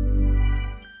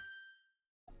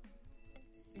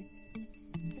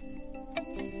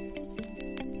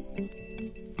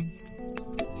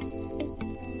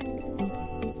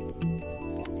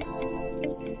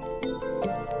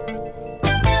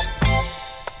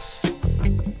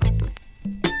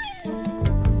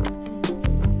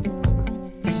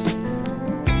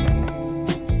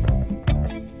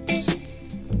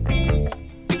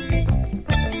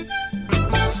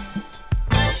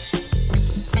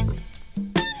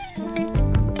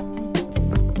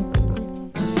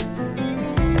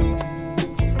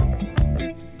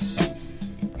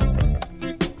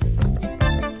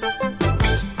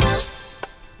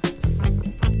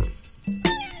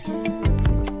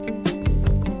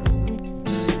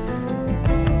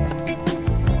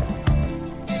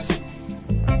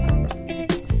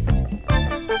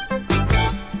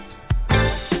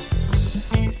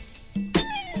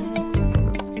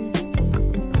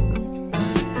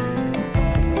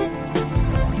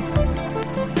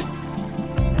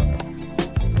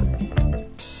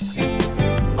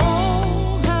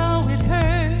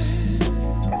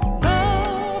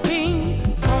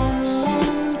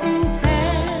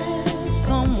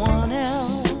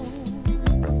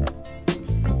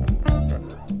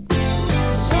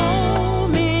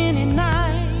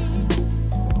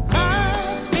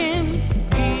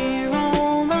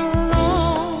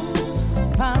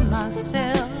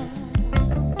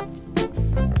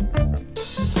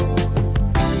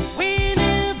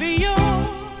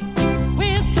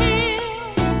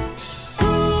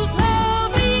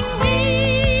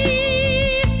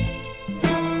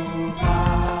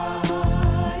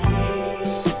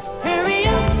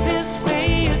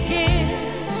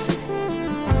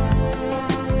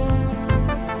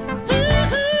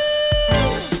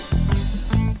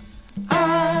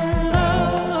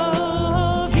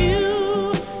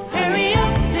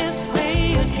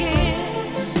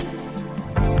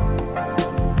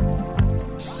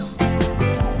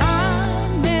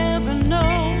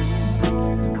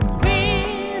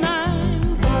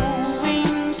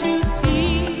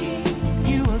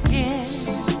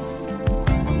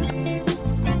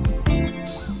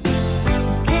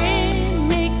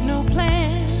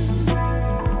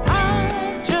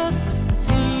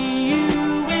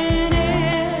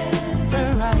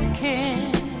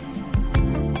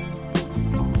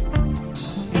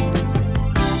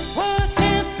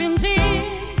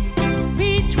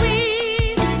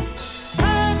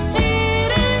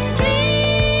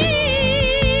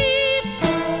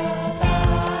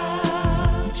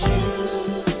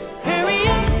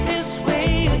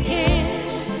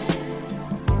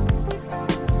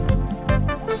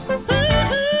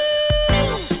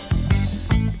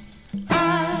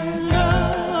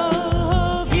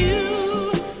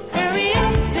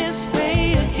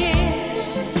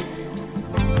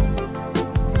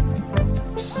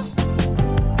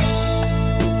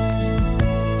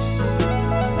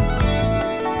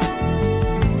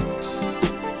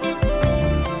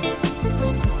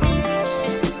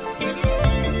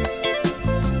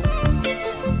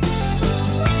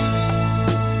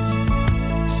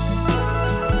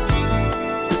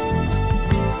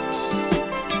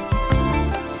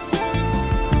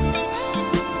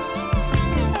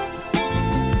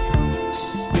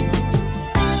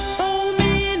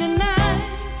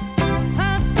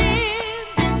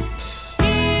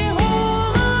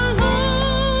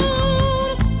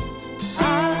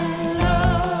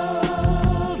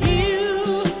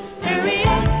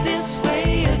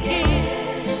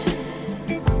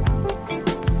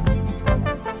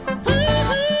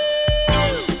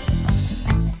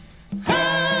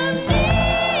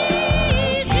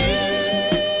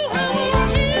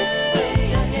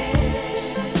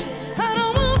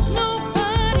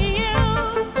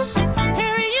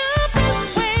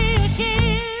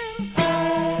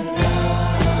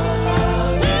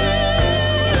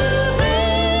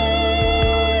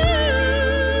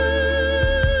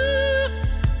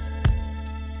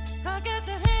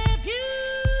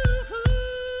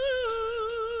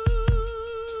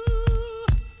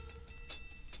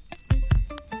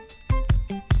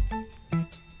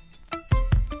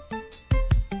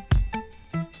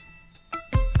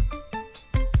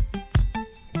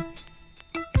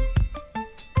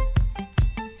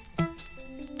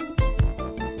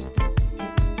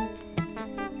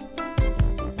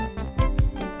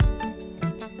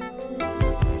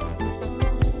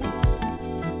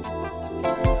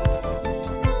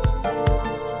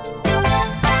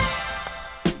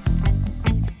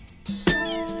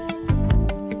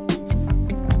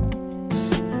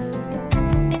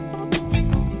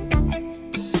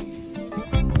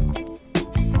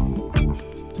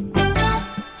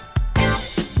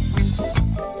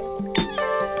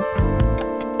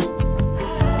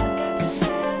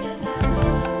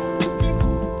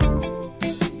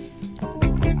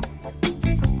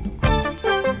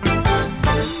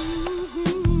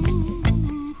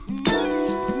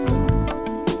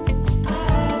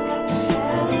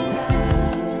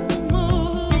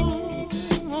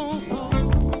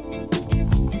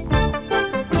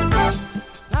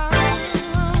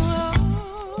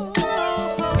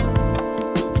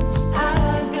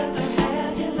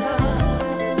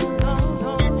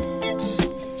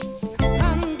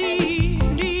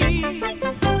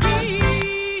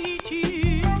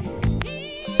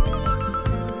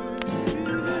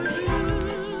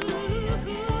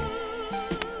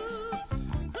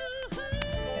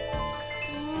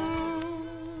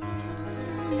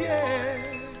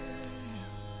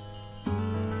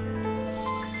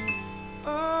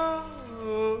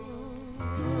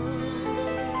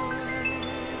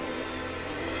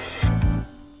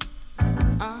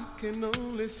 can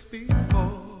only speak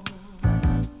for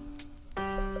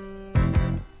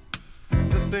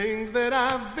the things that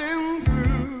I've been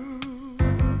through.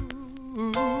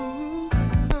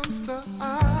 Comes to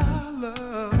our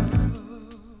love,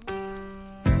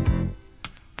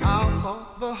 I'll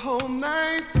talk the whole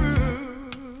night through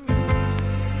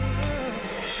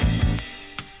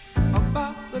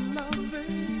about the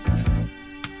loving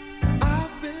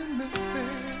I've been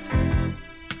missing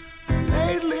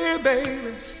lately, baby.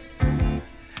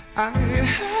 I ain't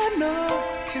had no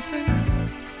kissing.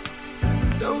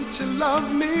 Don't you love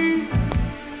me?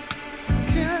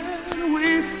 Can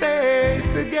we stay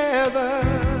together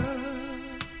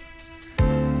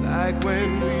like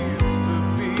when we used to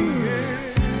be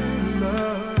in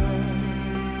love?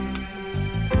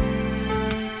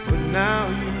 But now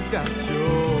you've got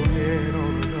your head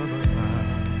on another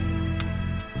line.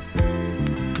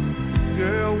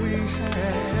 Girl, we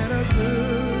had a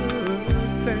good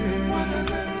thing. What a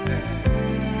good thing.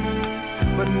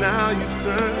 But now you've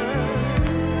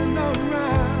turned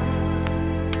around.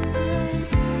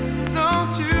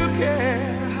 Don't you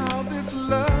care how this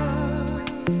love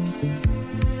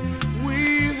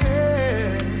we've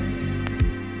had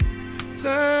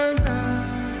turns out?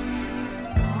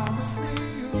 Promise me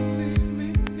you'll leave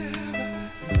me never,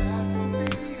 that will be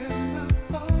enough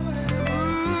forever.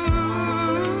 Promise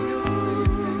me you'll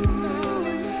leave me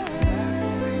never, that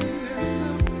will be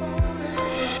enough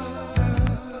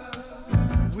forever.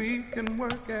 We can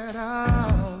work at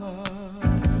our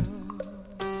love,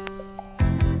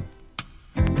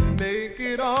 make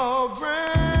it all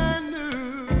brand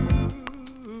new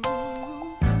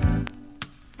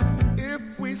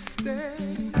if we stay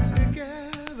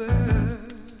together.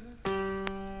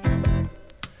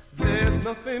 There's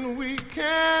nothing we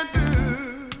can't do.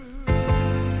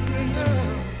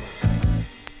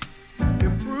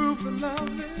 Improve the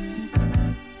loving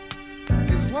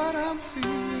is what I'm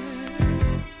seeing.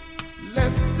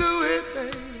 Let's do it,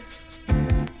 baby.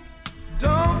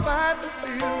 Don't fight the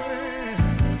feeling.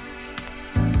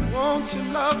 Won't you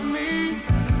love me?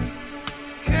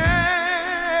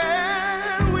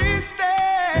 Can we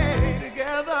stay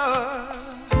together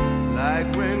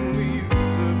like when we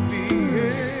used to be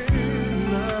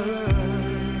in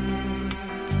love?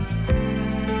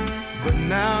 But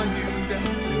now you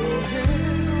got your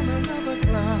head on another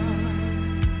cloud.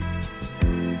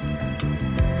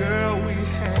 Girl, we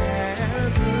had a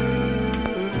good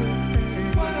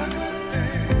thing. What a good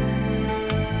thing.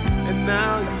 And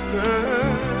now you've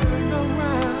turned.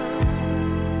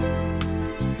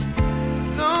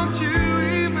 Don't you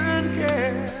even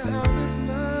care how this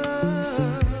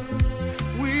love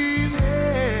we've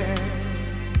had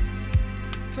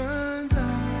turns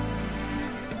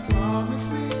out?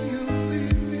 Promise me you'll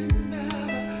leave me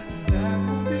never, that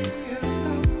will be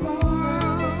enough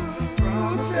forever.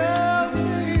 Promise tell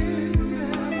me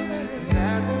never,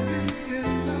 that will be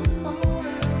enough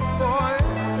forever.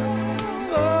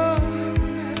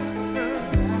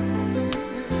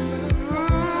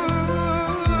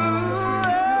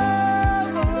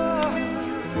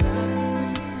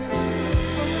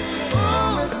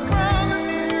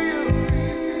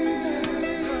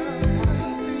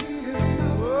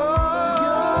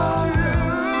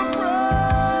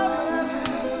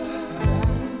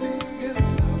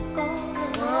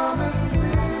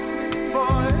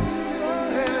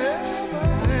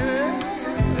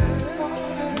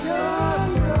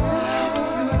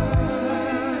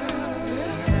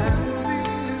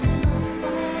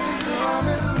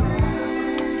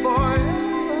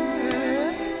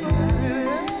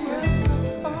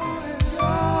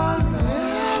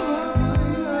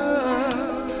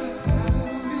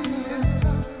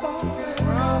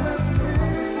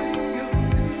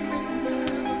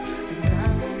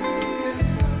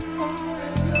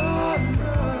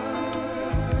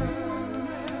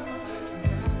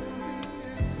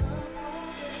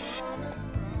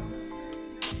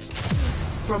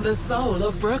 From the soul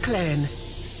of Brooklyn,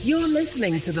 you're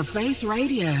listening to The Face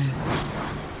Radio.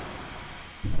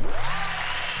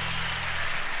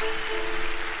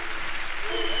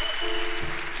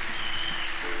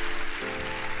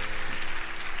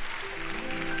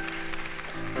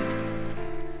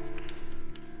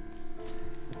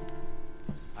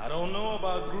 I don't know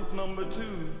about group number 2.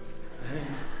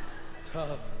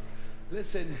 Tough.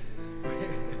 Listen,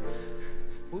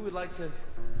 we would like to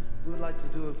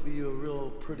do it for you, a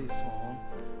real pretty song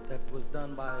that was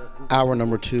done by a group. Hour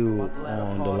number 2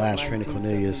 on the last Train of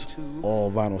Cornelius,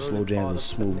 all vinyl slow jams and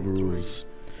smooth grooves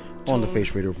on the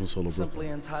Face Radio from Solo Brooklyn. Simply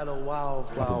entitled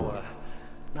Wildflower.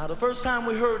 Now, the first time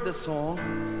we heard this song,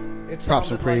 it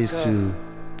props and sounded praise like, to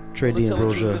Trey D.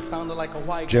 Ambrosia, It sounded like a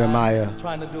white Jeremiah, guy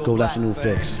trying to do a Go black Afternoon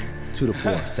thing. Fix, 2 to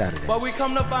 4, Saturdays. But we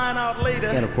come to find out later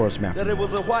And of course, Matt that it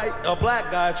was a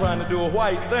black guy trying to do a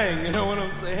white thing, you know what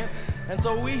I'm saying? And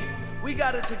so we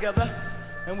got it together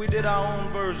and we did our own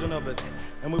version of it,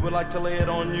 and we would like to lay it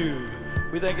on you.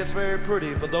 We think it's very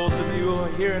pretty. For those of you who are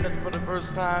hearing it for the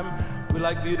first time, we'd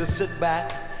like for you to sit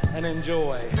back and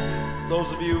enjoy.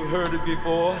 Those of you who've heard it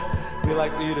before, we'd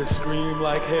like for you to scream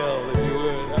like hell if you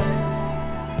would.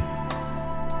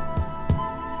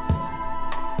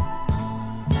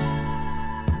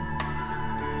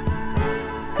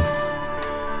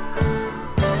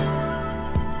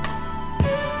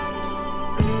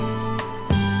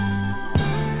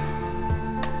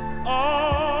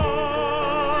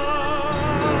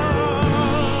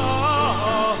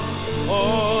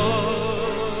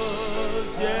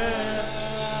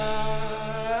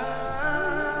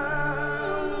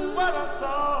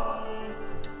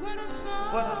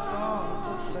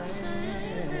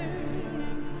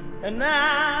 And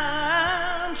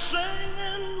I'm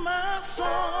singing my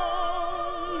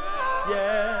song,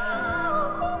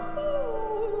 yeah,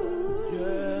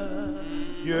 yeah,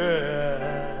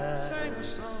 yeah. Sing a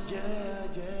song, yeah,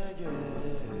 yeah, yeah,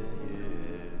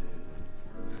 yeah.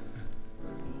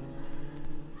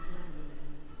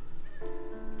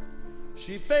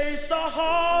 She faced the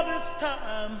hardest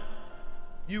time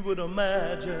you would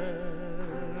imagine.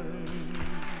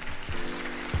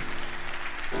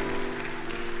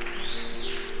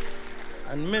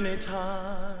 And many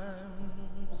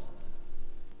times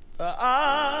her eyes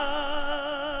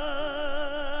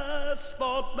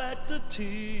fought back the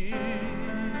tears.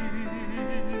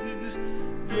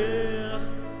 Yeah,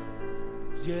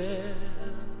 yeah.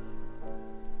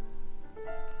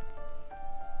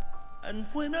 And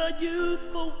when a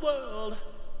youthful world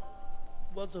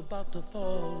was about to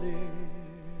fall in,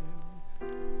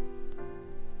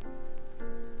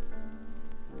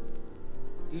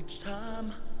 each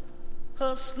time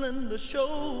her slender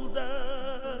shoulders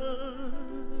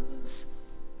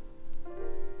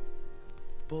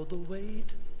bore the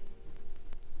weight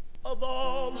of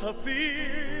all her fears,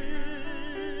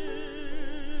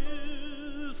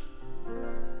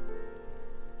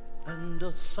 and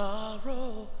a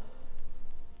sorrow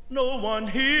no one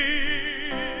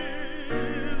hears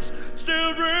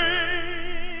still reigns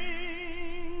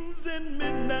in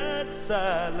midnight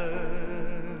silence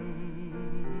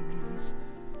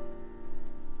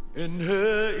in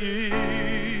her ear.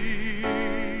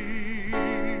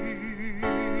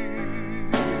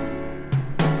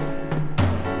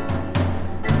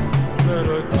 Let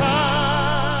her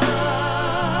cry,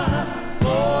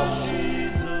 for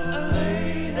she's a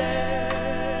lady.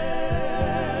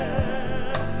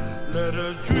 Let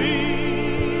her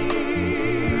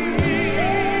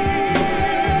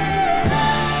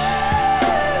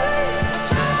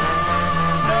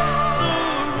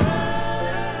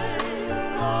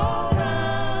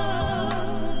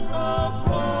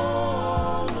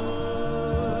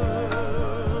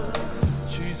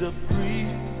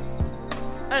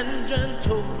and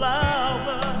gentle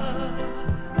flower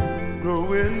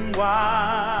growing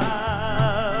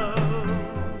wild.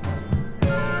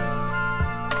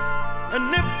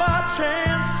 And if by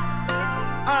chance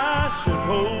I should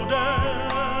hold her,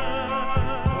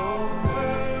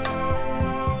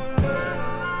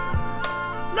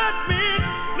 let me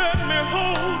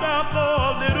hold her for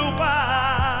a little while.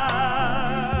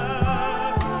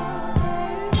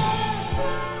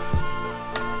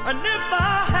 And if I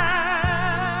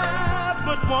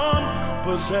but one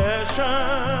possession,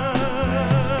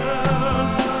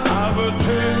 I would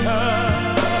take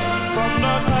her from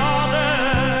the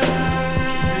garden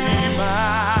to be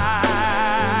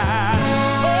mine.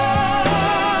 Oh,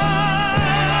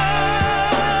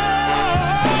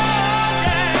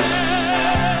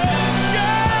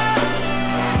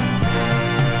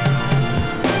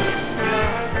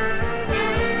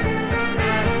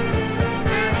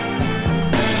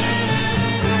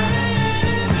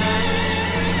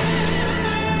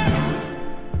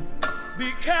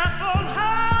 be careful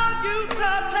how you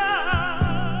touch her,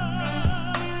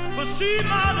 for she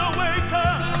might awake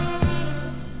her,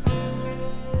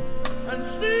 and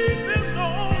sleep is the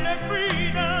only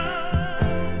freedom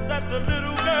that the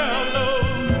little girl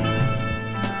knows.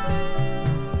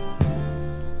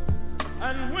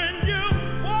 And when you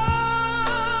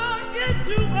walk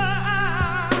into her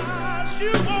eyes,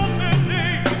 you won't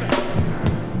believe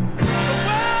the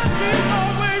world she's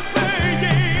always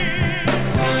playing.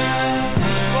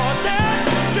 For that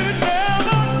she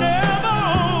never, never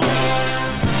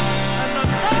owns. And the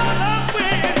sound of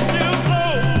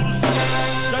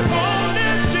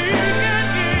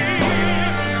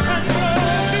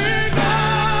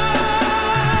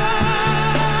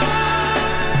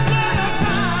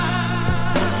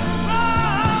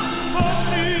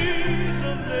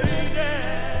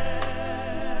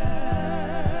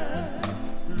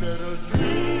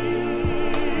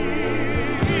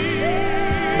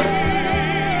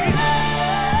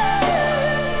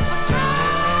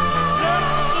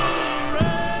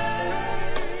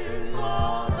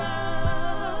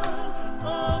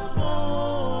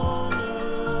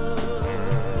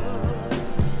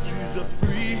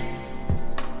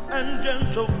and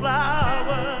gentle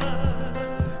flower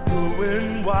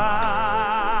growing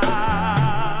wild.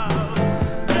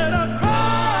 Let her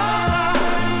cry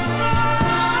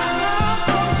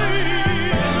for me,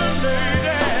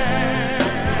 lady.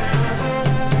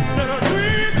 Let her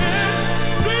dream it,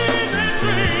 dream it,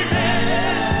 dream it,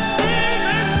 dream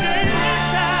it, dream it.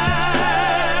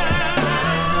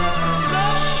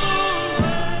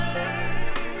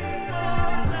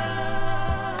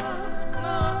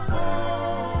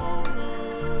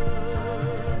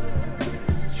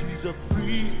 She's a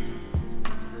free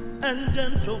and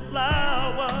gentle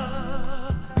flower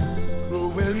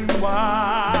growing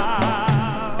wild.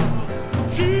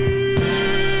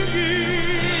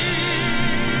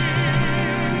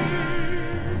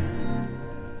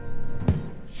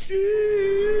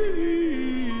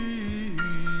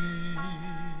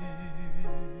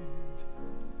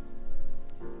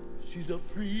 She's a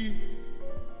free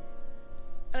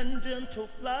and gentle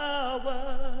flower.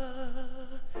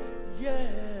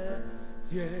 Yeah,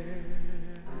 yeah.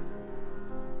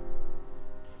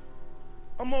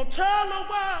 I'm gonna tell a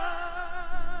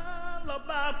while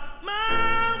about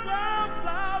my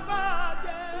wildflower.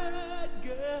 Yeah,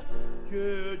 yeah,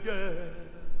 yeah, yeah.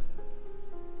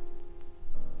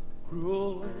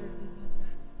 Growing,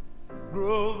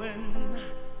 growing,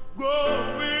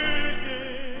 growing.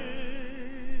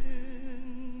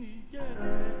 Yeah,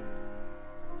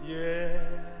 yeah,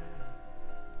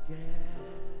 yeah.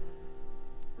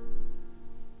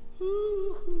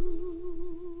 Ooh,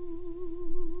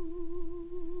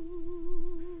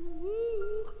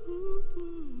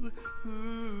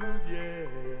 yeah,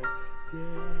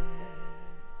 yeah.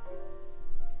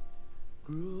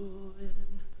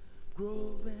 Growing,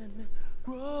 growing,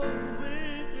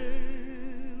 growing.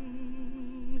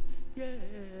 Yeah.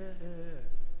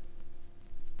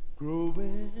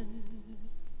 Growing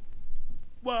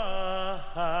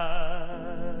wild.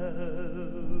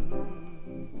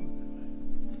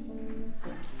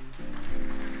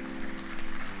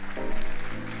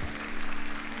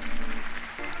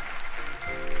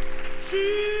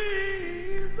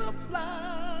 She's a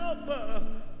flower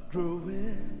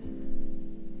growing,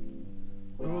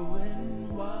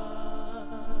 growing wild.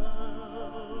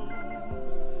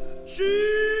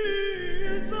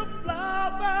 She's a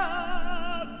flower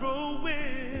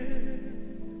growing,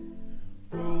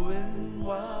 growing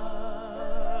wild.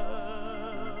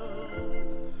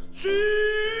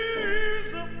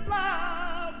 She's a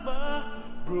flower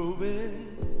growing,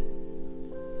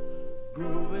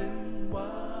 growing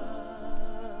wild.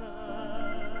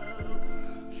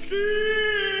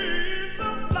 She's a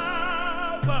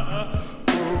flower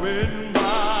growing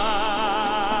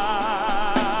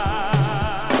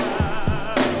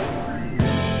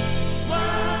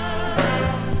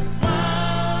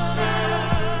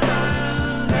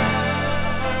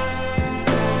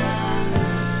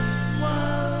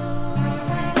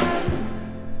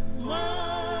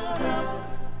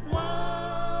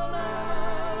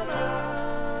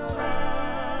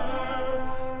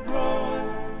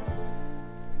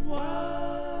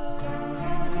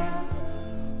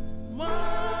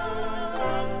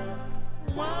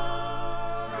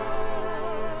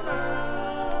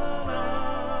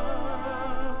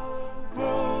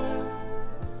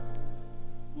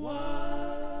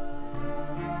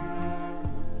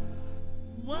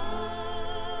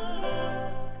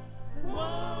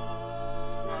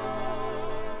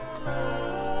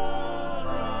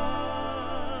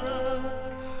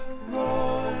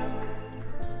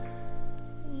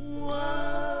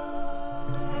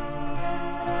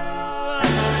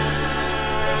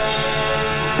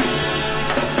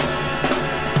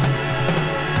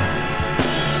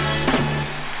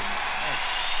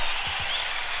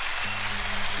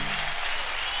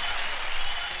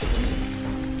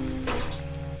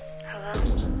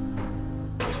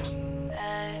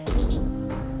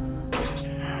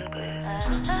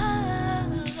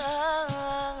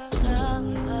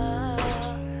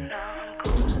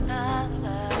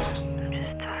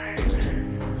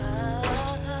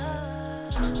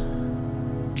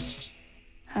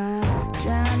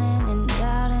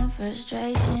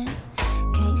frustration.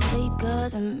 Can't sleep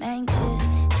 'cause I'm anxious,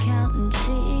 counting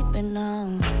sheep and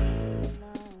all.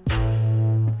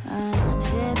 I'm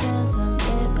sipping some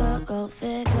liquor, go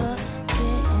figure.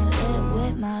 Getting lit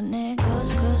with my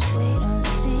niggas 'cause we done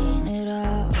seen it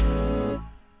all.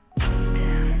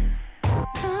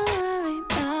 Don't worry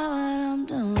about what I'm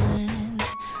doing.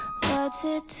 What's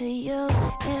it to you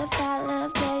if I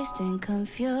love tasting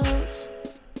confused?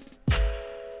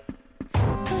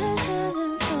 This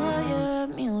isn't for your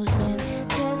amusement.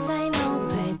 This ain't no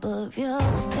pay-per-view.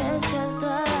 It's just the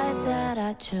life that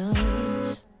I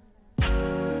choose.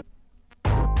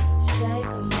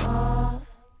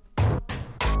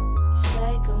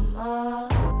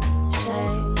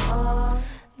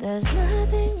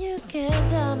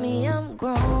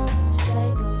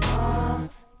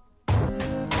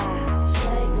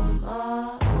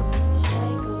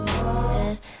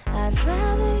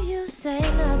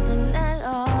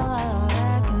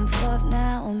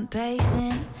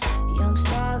 pacing. Young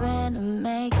star in the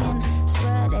making.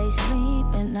 Swear they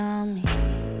sleeping on me.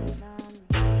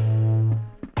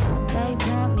 They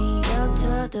pump me up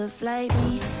to deflate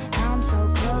me. I'm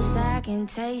so close I can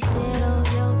taste it. Oh,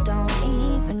 you don't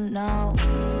even know.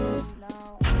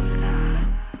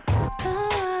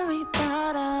 Don't worry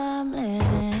about how I'm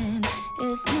living.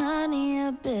 It's none of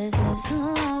your business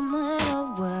who I'm with or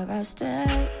where I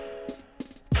stay.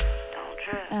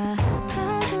 I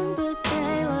told them but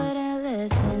they wouldn't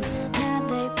listen. Now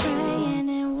they praying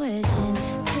and wishing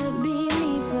to be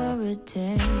me for a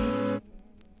day.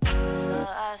 So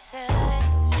I say,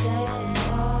 shake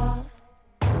it off.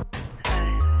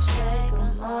 Shake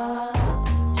 'em off.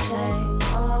 Shake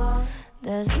off.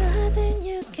 There's nothing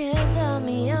you can tell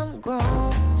me I'm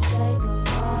grown. Shake 'em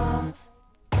off.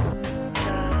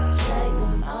 Shake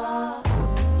 'em off.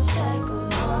 Shake 'em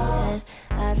off.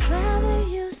 I'd rather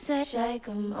you say shake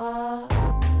 'em off.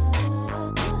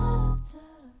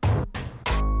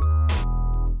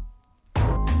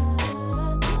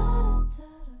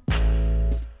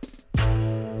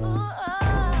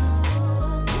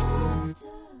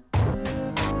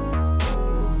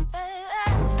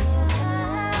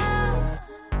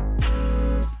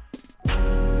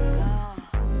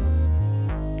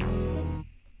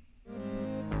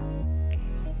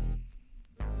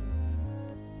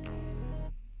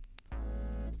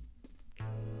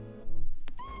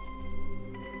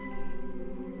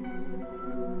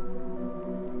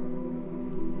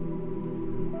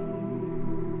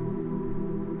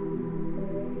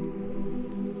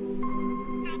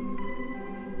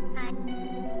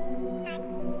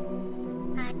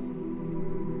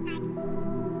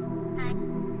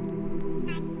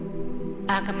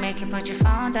 I can make you put your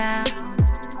phone down.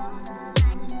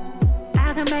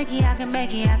 I can make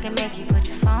you put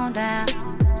your phone down.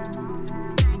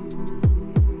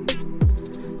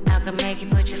 I can make you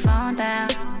put your phone down.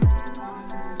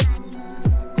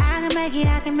 I can make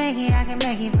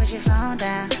you put your phone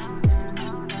down.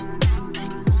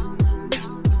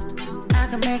 I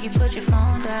can make you put your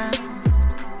phone down.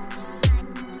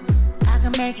 I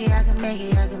can make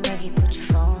you put your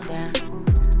phone down.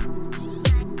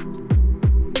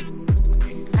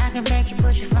 I can make you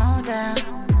put your phone down.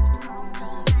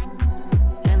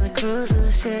 And we cruise through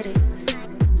the city.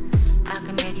 I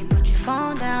can make you put your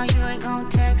phone down. You ain't gon'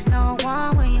 text no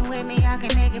one when you with me. I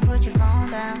can make you put your phone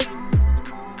down.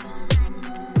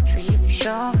 So you can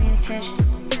show me attention.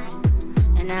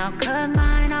 And I'll cut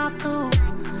mine off too.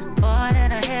 Boy,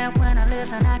 that I have when I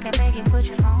listen. I can make you put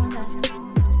your phone down.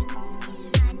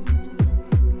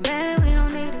 Baby, we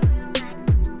don't need it.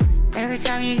 Every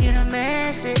time you get a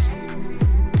message,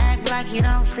 like you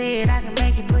don't see it, I can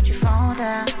make you put your phone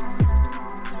down.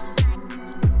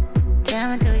 Tell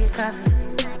me, do you copy?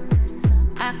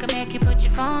 I can make you put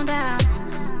your phone down.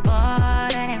 Boy,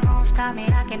 that ain't gon' stop me.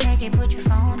 I can make you put your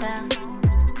phone down.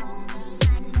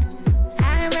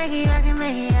 I can make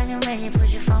you put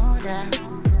your phone down.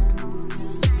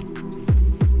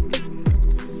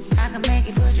 I can make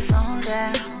you put your phone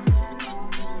down.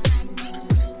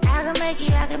 I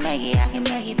can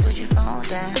make you put your phone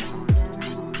down.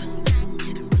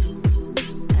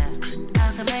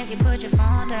 I can make you put your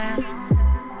phone down.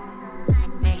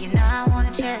 Make you not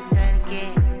wanna check that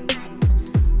again.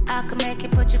 I can make you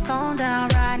put your phone down.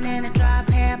 Riding in the drop,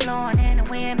 hair blowing in the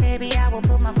wind. Baby, I will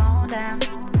put my phone down.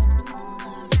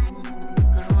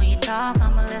 Cause when you talk,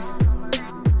 I'ma listen.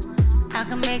 I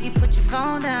can make you put your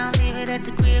phone down. Leave it at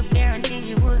the crib, guarantee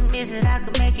you wouldn't miss it. I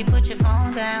can make you put your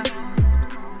phone down.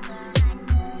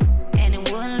 And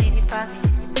it wouldn't leave your pocket.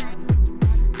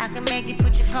 I can make you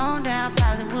put your phone down.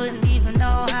 Probably wouldn't even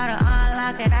know how to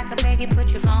unlock it. I can make you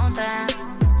put your phone down.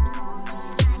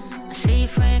 I see your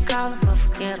friend calling, but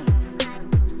forget him.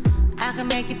 I can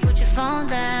make you put your phone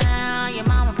down. Your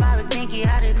mama probably think you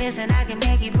out of missing. I can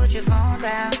make you put your phone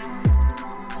down.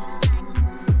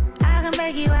 I can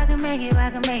make you put your phone down. I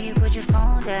can make you put your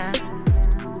phone down.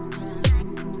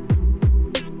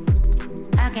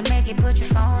 I can make you put your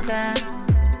phone down.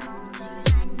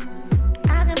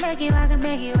 I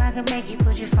can make you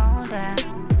put your phone down.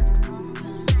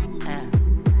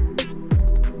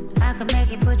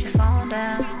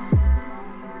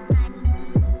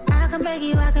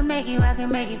 I can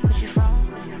make you put your phone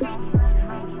down.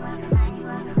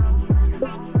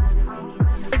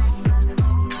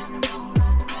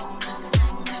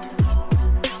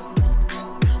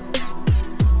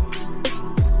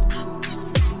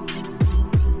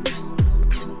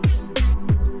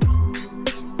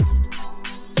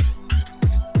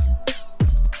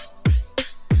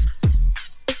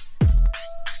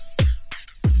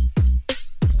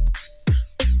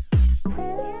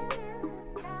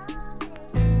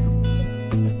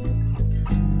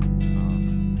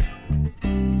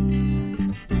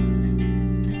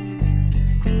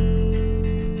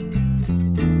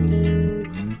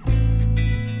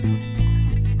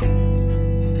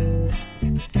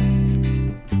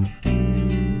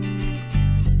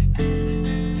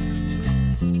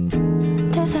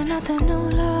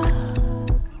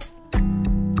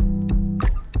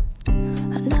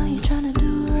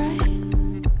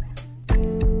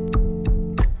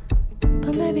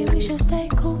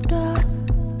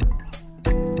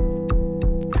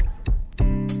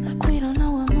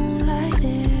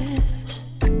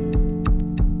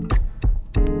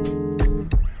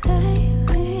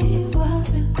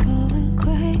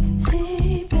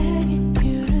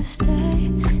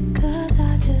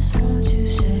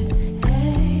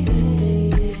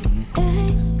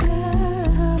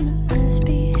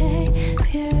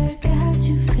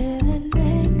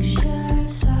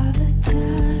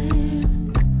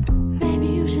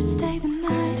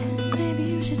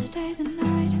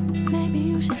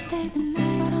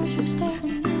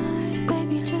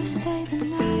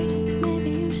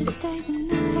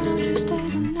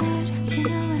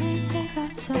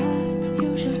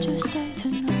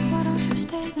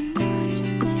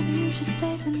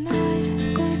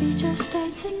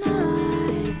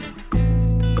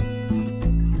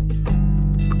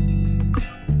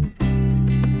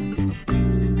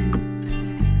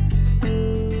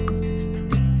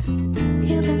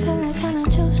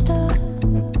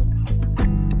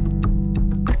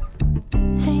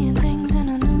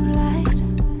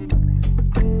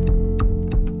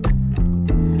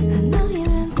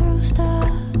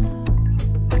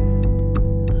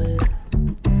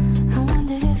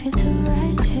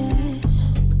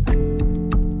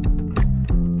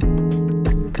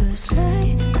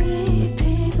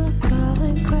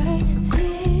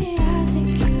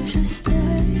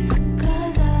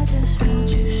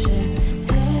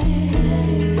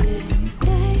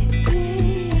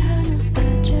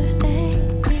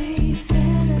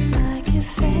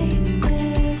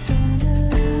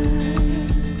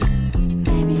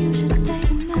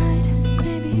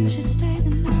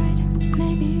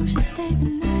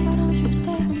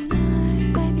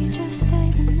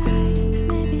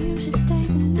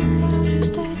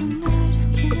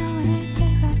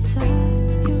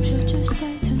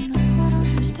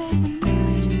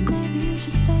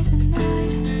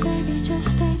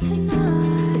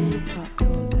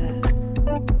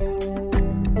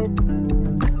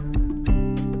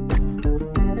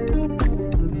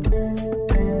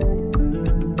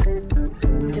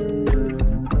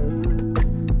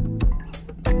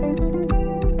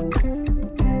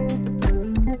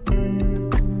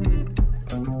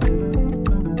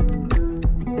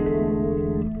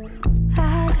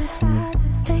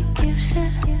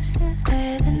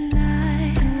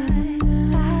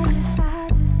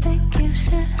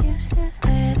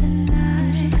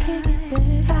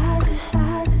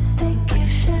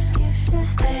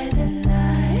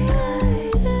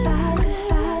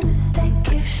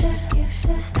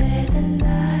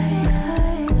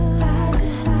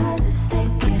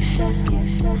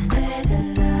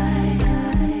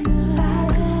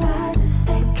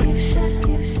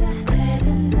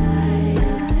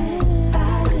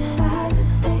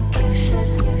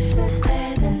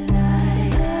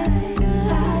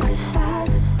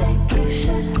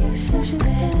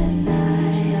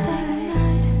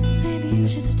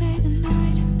 should stay the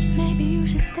night. Maybe you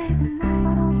should stay the night.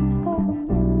 Why don't you stay the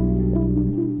night?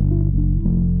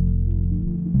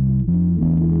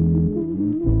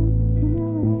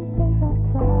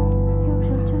 You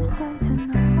should just stay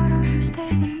tonight. Why don't you stay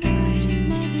the night?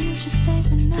 Maybe you should stay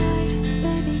the night.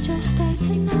 Baby, just stay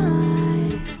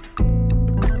tonight.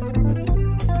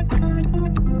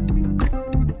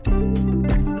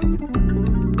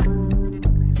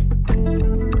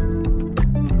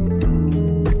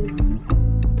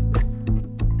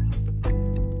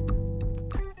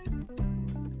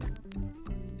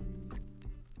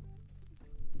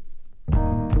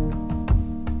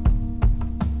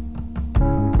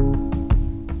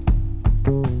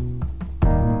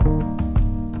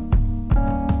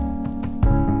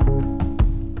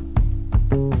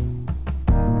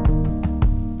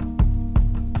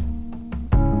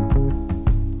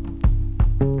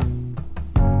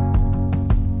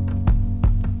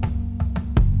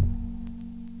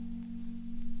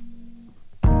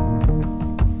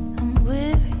 I'm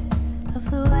weary of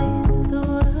the ways of the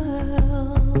world.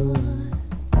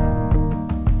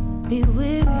 Be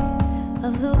weary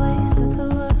of the ways of the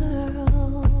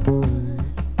world.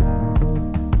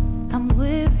 I'm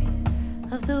weary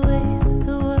of the ways of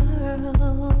the world.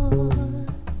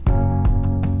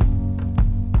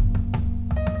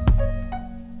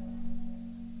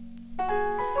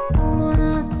 I'm gonna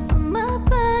look for my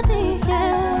body,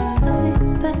 yeah. I'll be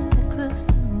back real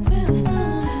soon, real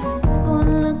soon. I'm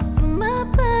gonna look for my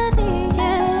body,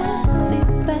 yeah. I'll be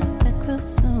back real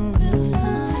soon, real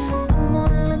soon. I'm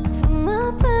gonna look for my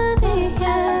body,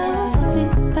 yeah. I'll be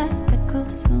back real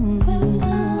soon, real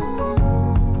soon.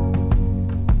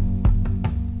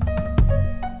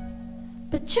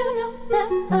 But you know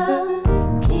that a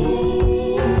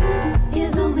king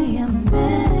is only a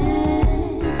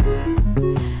man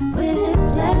with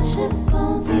flesh and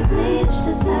bones. He bleeds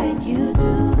just like you do.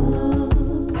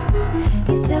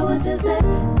 He said, what does that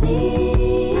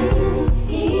leave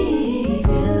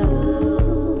you?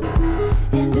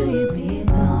 And do you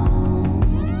belong?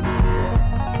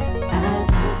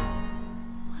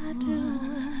 I do.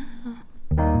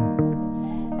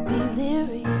 Be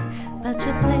leery about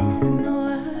your place in the world.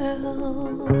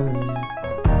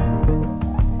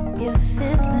 You're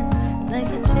feeling like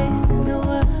you're chasing the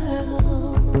world.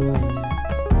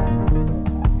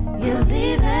 You're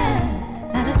leaving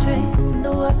not a trace in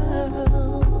the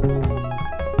world,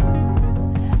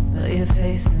 but you're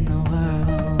facing the world.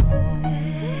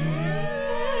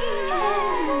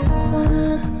 Gonna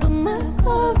look for my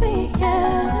glory,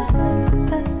 yeah.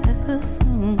 Back real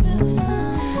soon, real soon.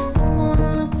 I'm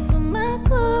gonna look for my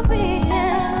glory,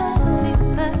 yeah. Be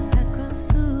back real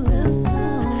soon, real soon.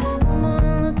 I'm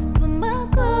gonna look for my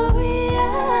glory,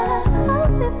 yeah. I'll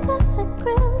be back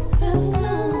real soon.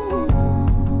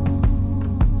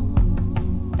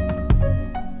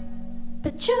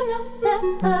 But you know that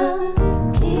a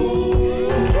king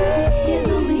is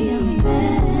only a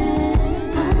man,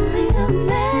 only a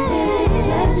man. With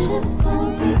flesh and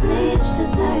bones, he bleeds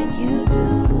just like you do,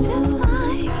 just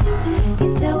like you do. He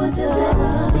said, what does that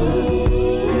leave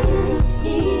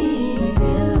you?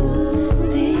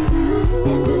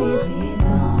 And do you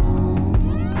belong?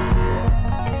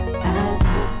 I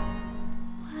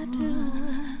do.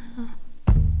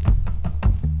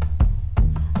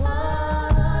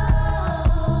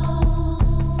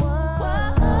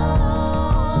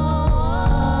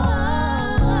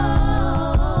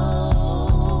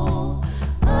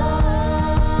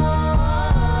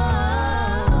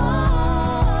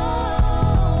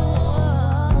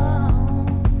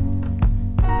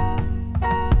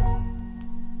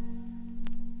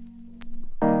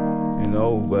 You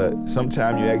know, but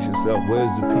sometimes you ask yourself,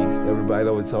 where's the peace? Everybody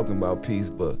always talking about peace,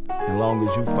 but as long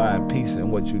as you find peace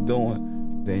in what you're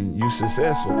doing, then you're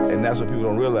successful. And that's what people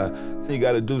don't realize. So you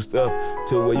got to do stuff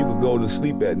to where you can go to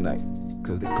sleep at night.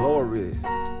 Because the glory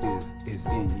is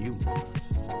in you.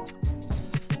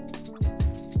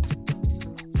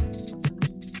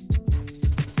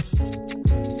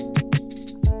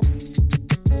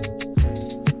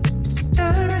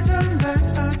 Every time that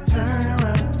I turn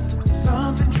around,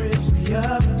 something trips me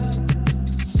up.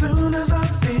 Soon as I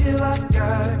feel I've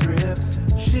got a grip,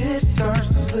 shit starts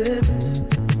to slip.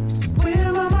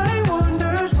 When my mind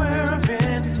wonders where I've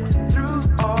been through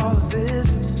all of this,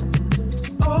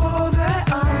 all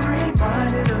that I'm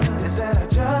reminded of is that I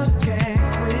just can't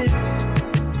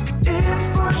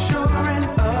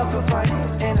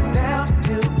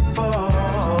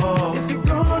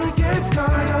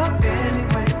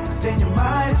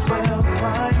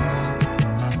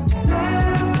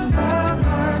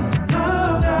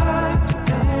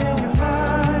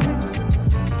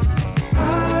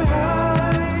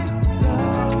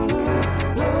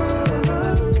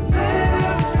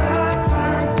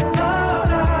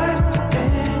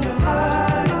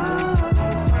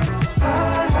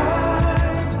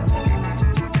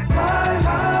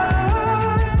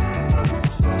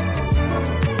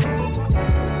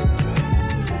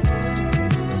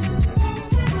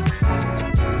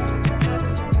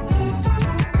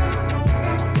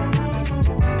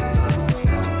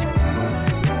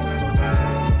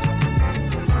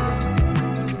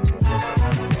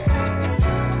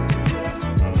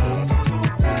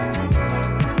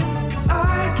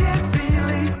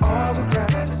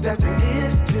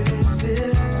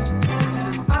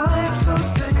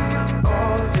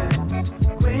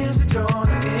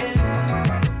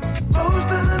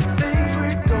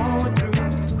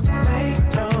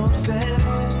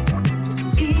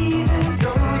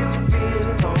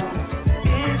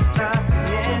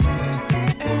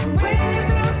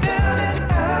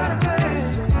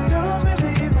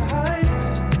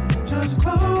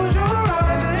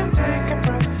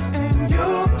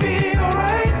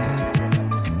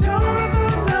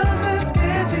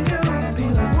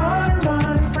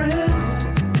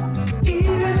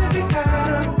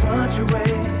country way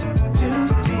to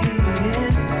be in.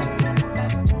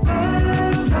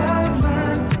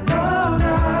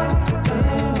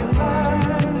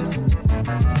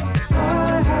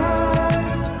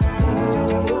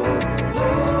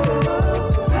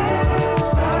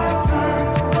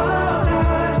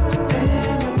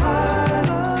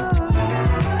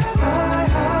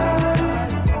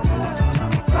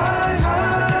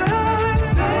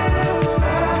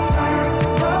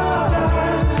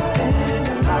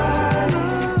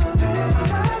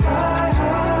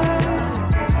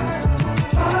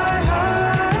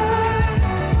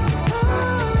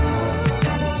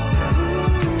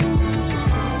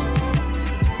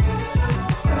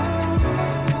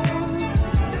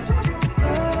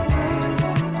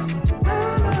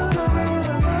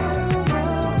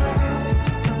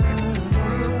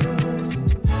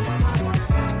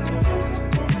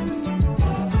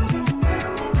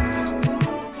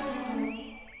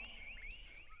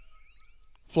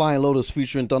 Flying Lotus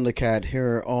featuring Thundercat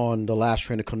here on The Last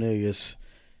Train to Cornelius,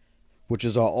 which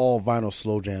is our all vinyl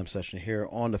slow jam session here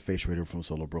on the Face Radio from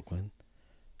Solo Brooklyn.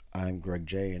 I'm Greg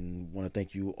J, and want to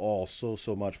thank you all so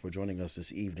much for joining us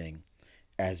this evening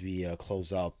as we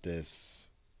close out this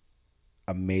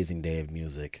amazing day of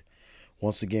music.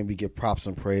 Once again, we give props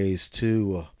and praise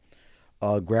to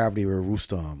Gravity with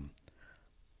Rustam,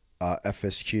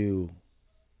 FSQ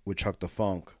with Chuck the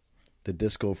Funk, the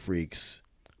Disco Freaks,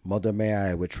 Mother May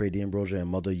I with Trey D'Ambrosia and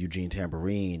Mother Eugene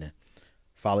Tambourine,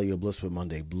 Follow Your Bliss with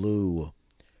Monday Blue,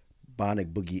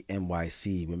 Bionic Boogie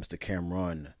NYC with Mr.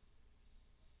 Cameron.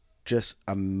 Just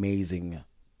amazing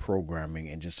programming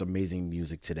and just amazing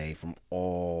music today from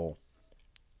all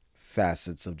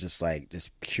facets of just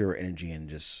pure energy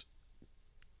and just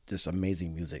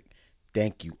amazing music.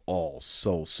 Thank you all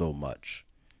so much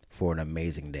for an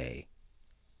amazing day.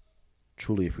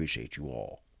 Truly appreciate you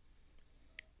all.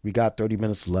 We got 30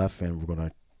 minutes left, and we're going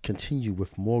to continue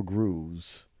with more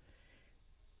grooves.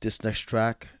 This next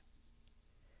track,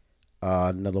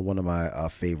 another one of my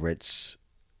favorites.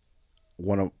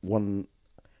 This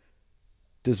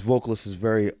vocalist is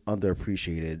very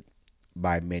underappreciated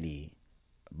by many,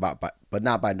 but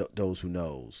not by those who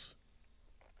knows.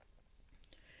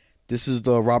 This is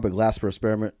the Robert Glasper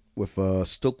Experiment with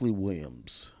Stokely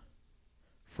Williams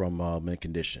from Mint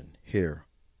Condition here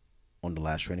on The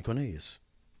Last Train to Cornelius.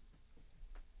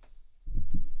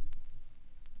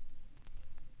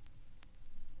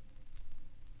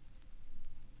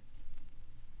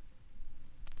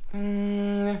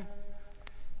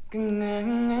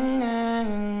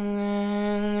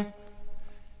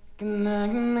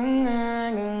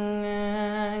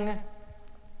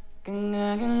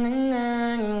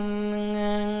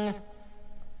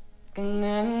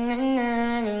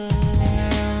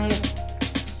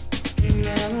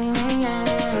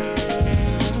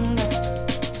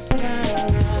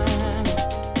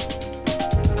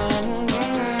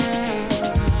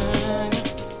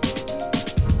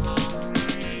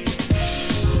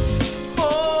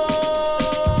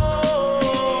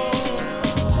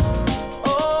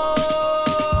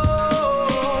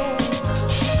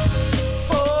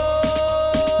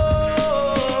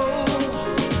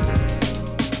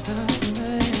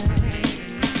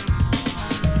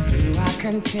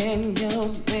 Continue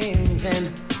living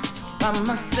by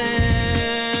myself,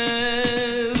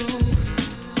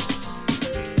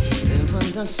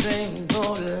 living the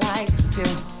single life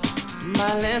till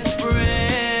my last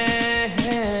breath.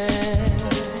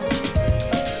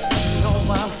 I know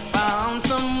I found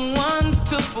someone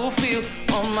to fulfill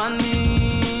all my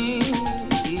needs.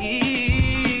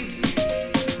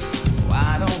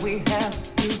 Why don't we have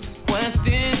to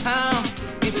question how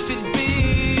it should be?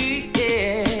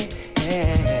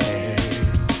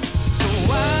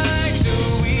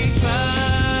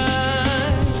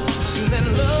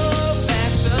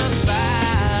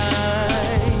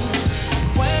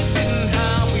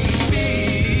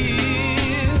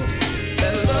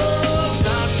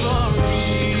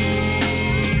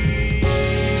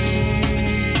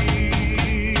 Thank you.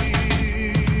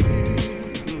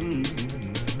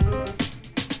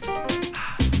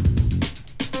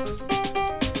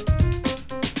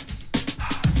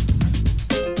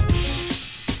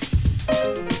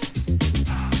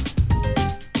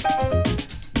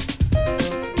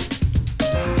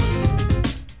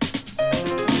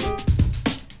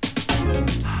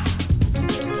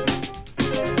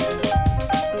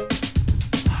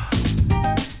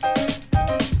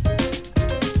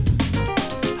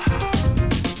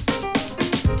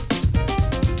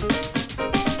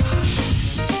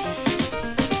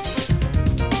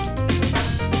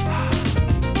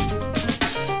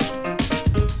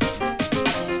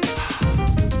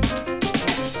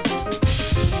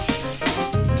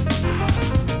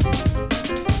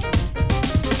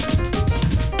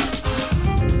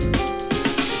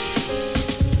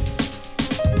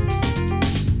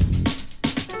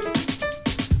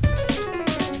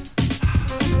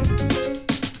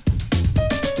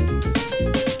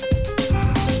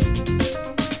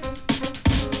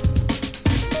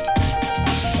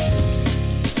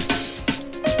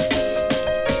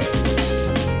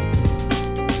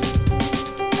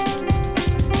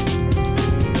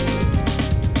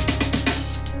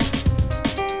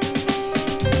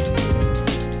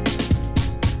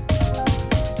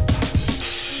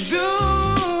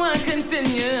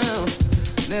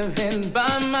 living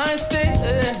by myself,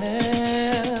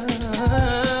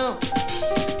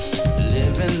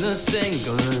 living the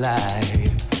single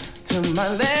life to my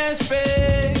last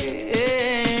breath.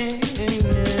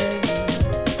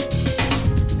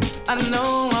 I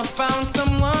know I found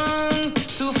someone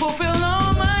to fulfill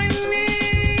all my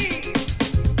needs.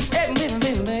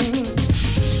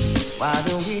 Why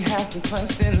do we have to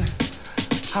question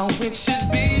how it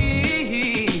should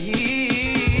be?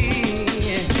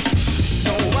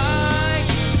 So why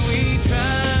do we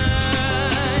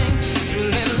try to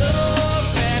let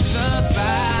love pass us by?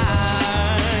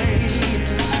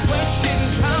 Question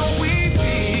how we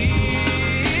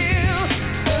feel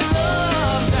when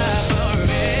love's not for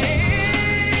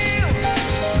real.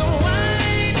 So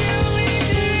why do we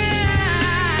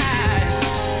try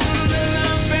to let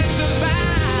love pass us by?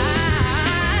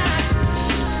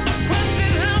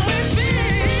 Question how we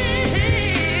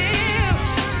feel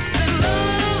when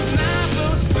love's not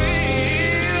for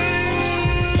real.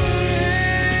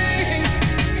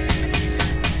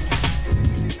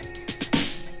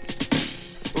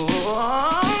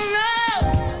 Oh no.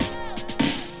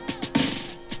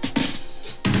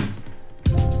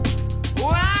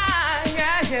 Why?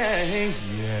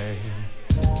 Yeah.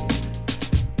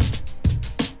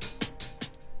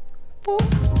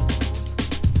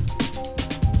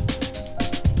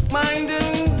 Mind do.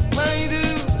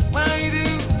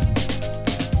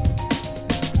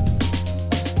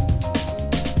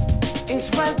 It's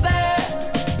right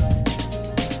there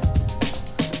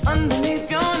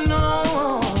underneath your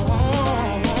nose.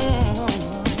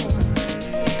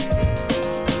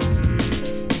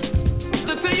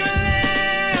 Look to your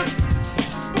left.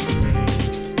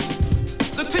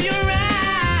 Look to your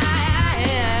right.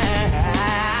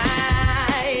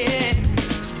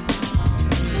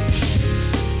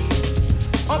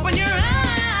 Open your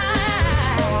eyes.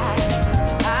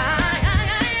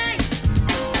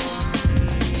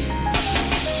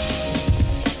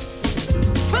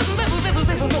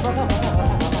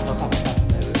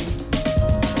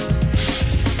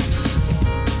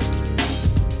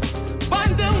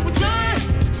 Find them with joy.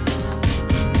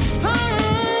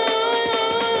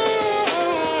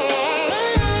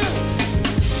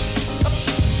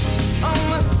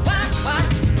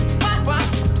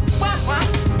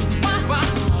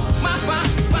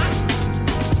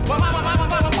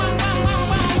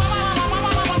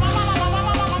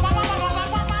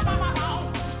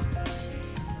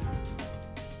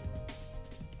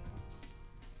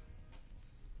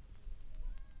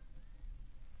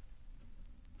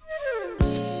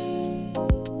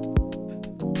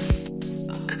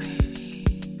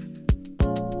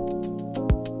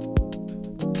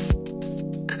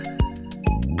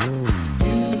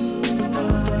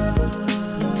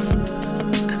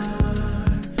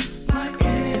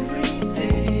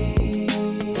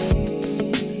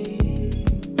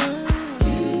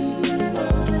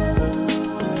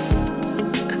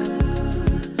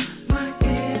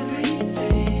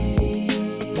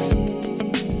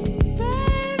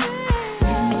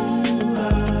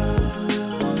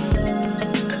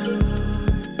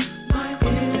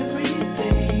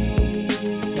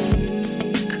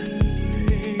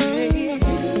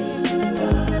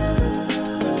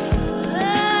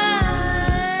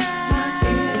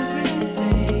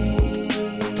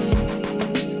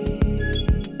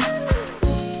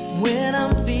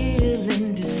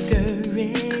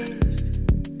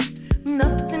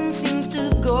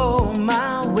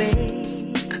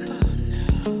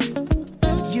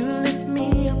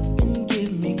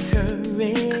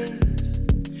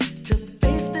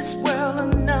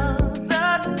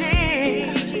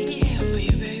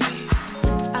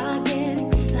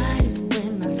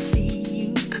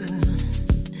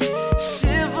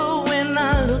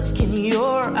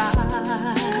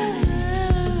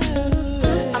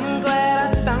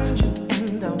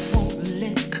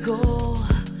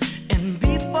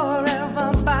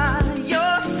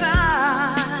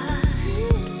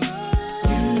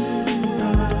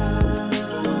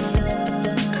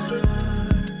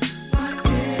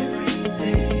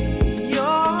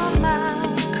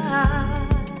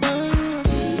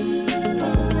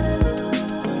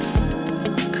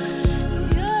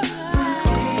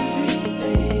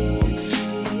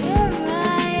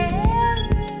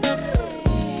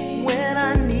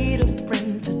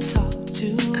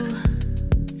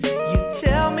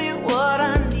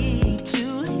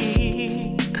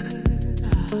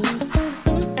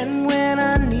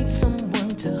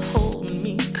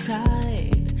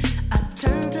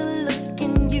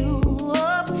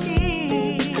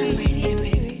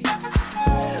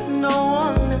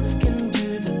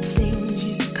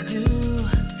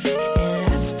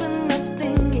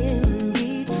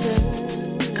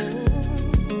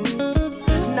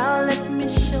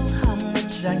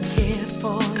 much I care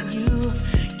for you,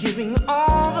 giving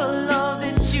all the love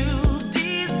that you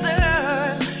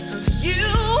deserve. 'Cause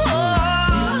you're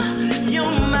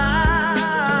mine,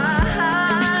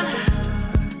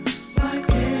 like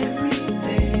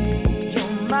everything.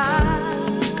 You're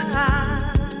mine,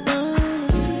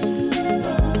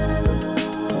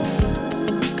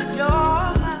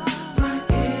 you're like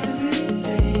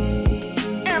everything.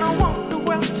 And I want the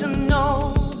world to know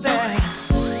that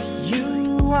you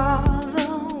are the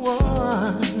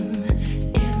one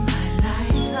in my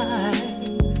life,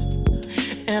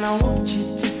 and I want you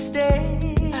to stay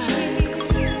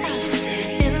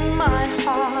in my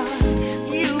heart.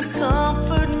 You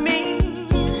comfort me.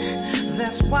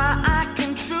 That's why I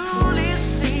can truly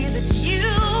see that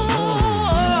you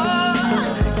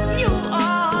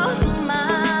are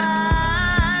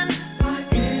mine.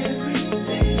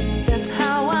 That's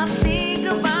how I think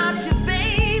about you,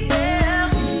 baby.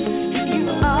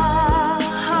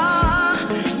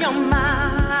 You're mine.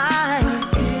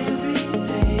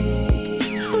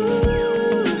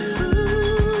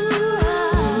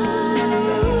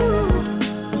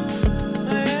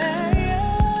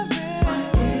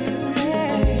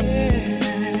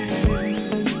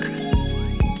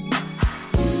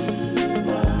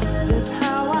 That's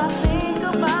how I think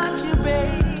about you,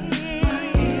 baby.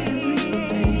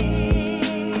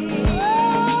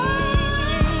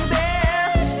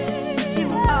 You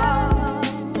are.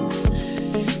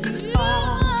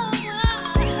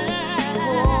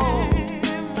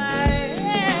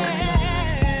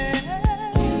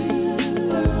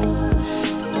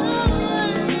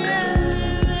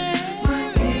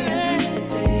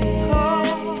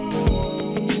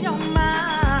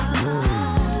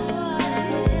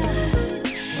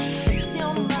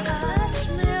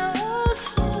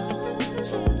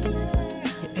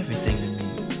 Everything to me.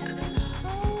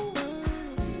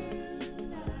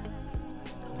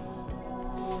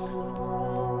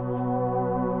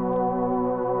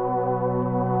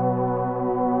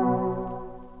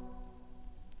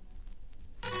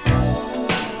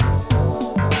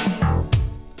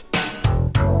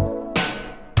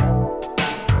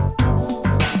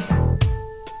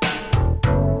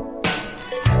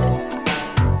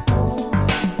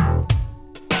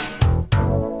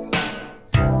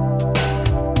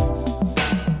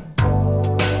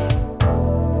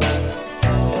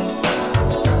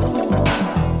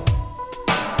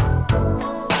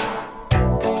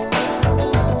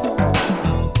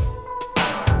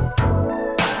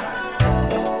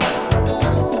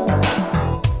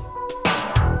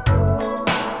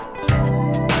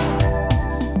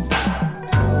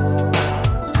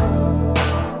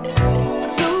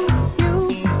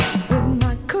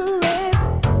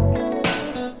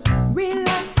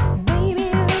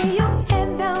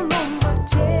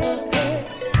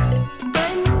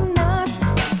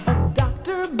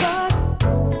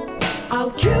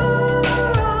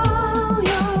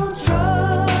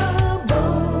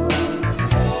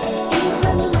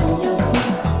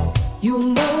 You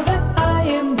know that I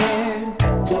am there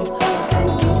to help and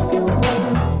keep you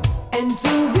warm and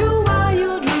soothe you while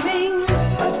you're dreaming.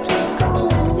 A twinkle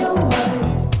in your mind,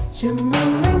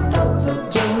 shimmering thoughts of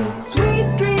joy. Sweet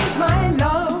dreams, my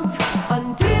love,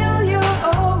 until you're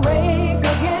awake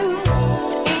again.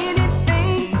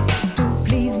 Anything to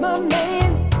please my man.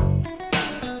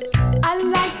 I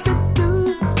like to do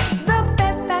the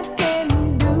best I can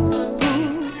do.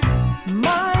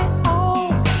 My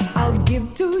all I'll give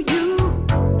to you.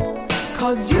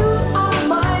 'Cause you are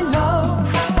my love,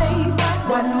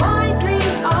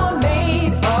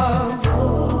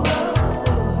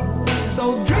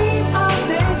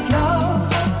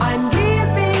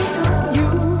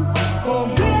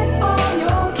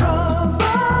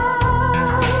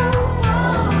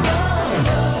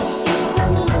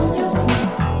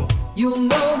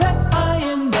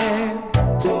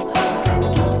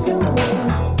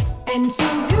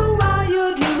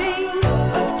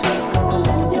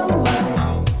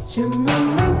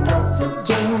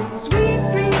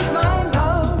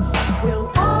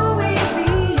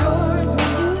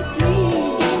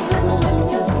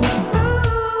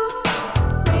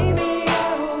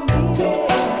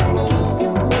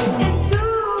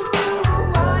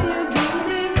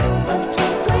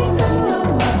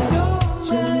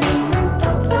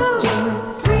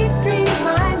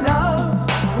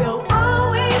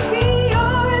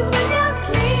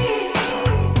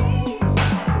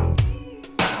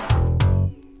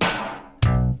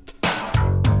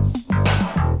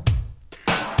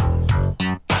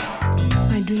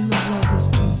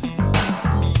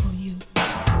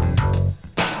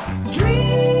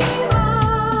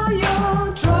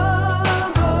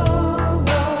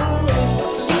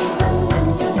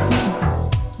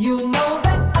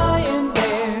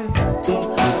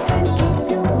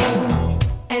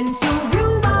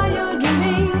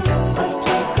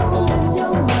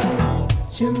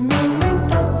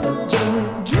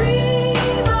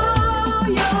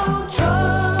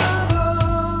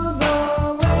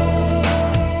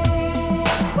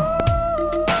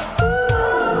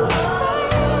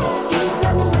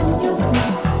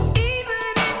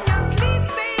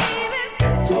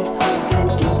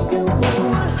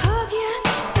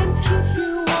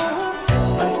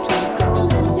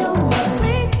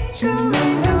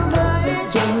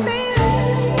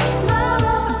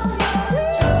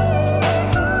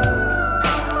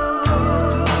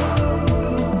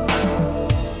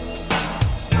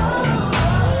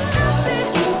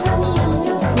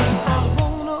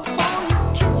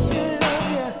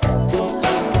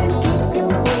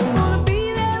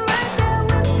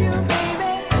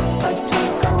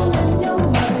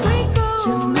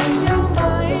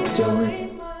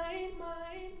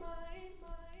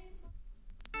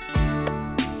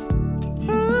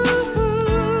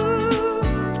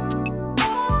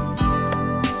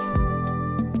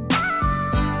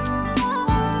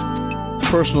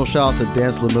 Personal shout out to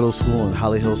Dansville Middle School in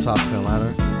Holly Hill, South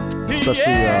Carolina, especially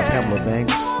Pamela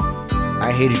Banks.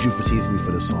 I hated you for teasing me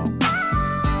for this song.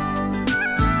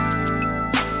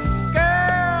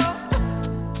 Girl,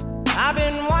 I've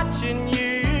been watching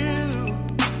you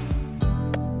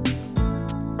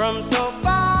from so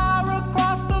far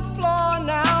across the floor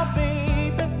now,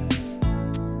 baby.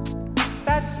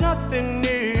 That's nothing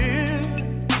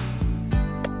new.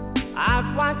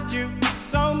 I've watched you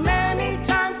so many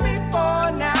times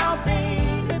before now,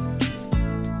 baby.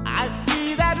 I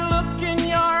see that look in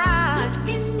your eyes,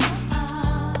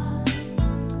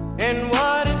 and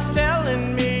what it's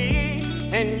telling me,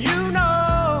 and you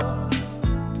know,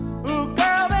 ooh,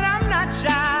 girl, that I'm not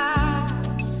shy.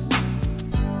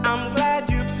 I'm glad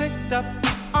you picked up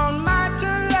on my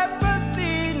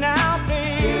telepathy now,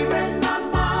 baby.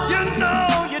 You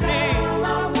know you did. Girl, I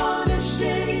wanna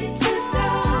shake you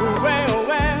down. Well,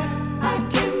 I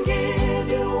can give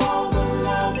you all the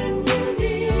loving you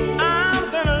need.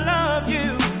 I'm gonna love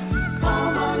you.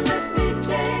 Come on, let me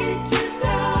take you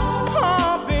down.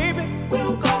 Oh, baby,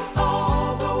 we'll go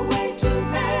all the way to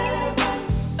heaven.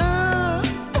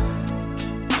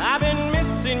 I've been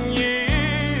missing you,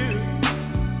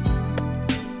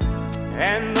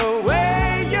 and the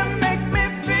way you make me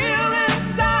feel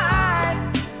inside.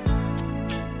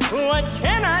 What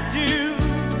can I do?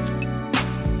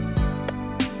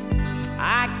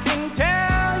 I can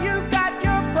tell you got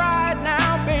your pride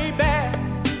now, baby.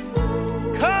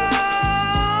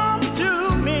 Come to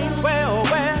me, well,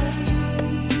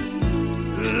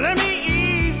 let me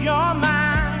ease your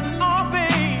mind, oh,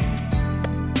 babe.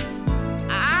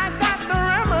 I got the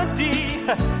remedy,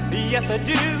 yes I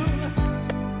do.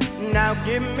 Now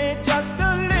give me just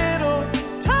a little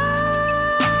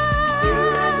time.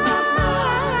 You're in my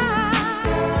mind,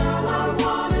 girl, I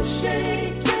wanna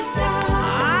shake you down.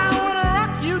 I wanna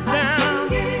rock you down. I can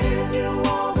give you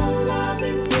all the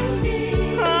loving you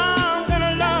need. I'm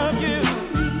gonna love you.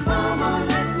 Come on,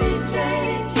 let me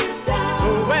take you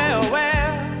down. Well,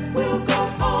 we'll go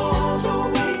all the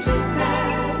way to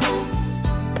heaven.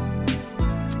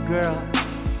 Girl,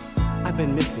 I've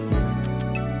been missing you.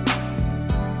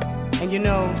 And you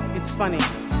know, it's funny,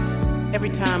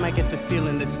 every time I get to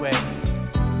feeling this way,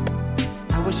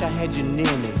 I wish I had you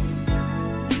near me.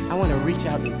 I want to reach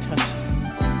out and touch you.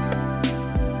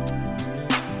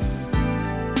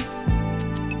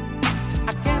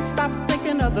 I can't stop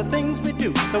thinking of the things we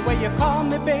do. The way you call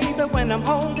me, baby, when I'm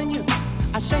holding you.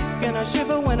 I shake and I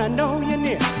shiver when I know you're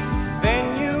near.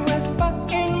 Then you whisper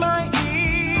in my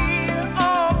ear,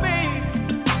 oh,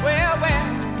 baby, well.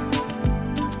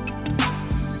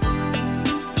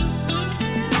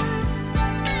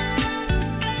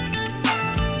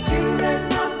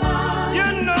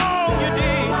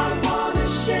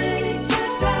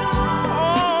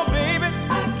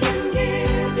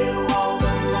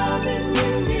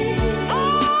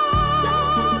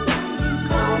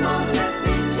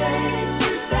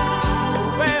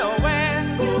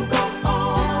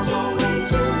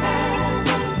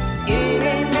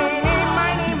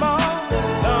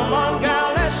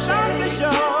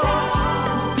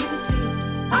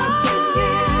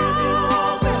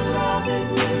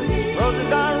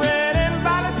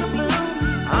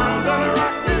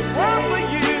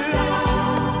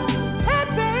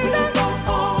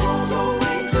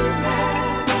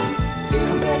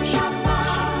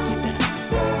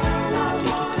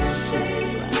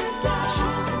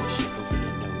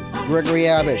 Gregory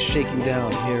Abbott, Shake You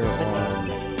Down here on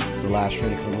The Last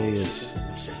Train to Cornelius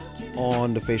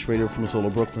on the Face Radio from Solo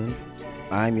Brooklyn.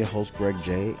 I'm your host, Greg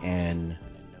J, and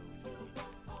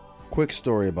quick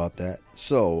story about that.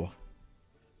 So,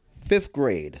 5th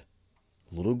grade,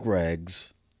 little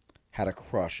Greg's had a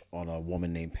crush on a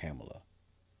woman named Pamela.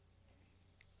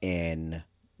 And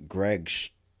Greg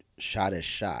shot his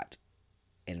shot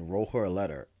and wrote her a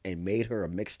letter and made her a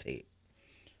mixtape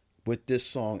with this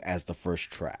song as the first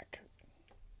track.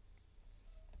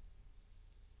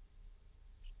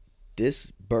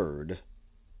 This bird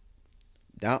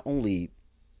not only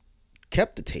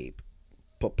kept the tape,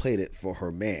 but played it for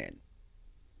her man,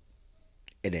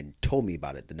 and then told me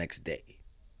about it the next day.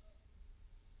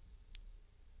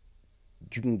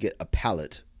 You can get a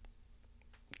pallet,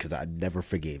 because I never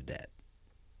forgave that.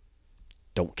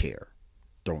 Don't care.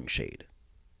 Throwing shade.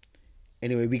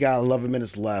 Anyway, we got 11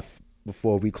 minutes left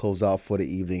before we close out for the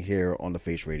evening here on the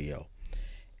Face Radio.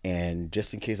 And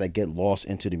just in case I get lost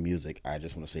into the music, I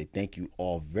just want to say thank you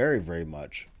all very, very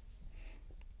much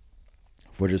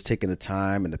for just taking the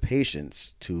time and the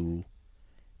patience to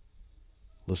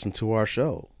listen to our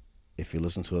show. If you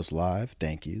listen to us live,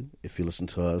 thank you. If you listen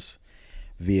to us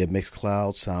via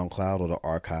Mixcloud, SoundCloud, or the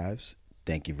archives,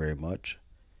 thank you very much.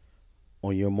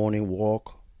 on your morning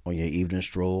walk, on your evening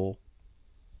stroll,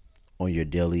 on your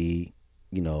daily,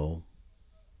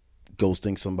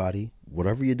 ghosting somebody,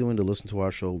 whatever you're doing to listen to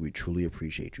our show, we truly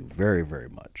appreciate you very, very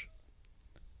much.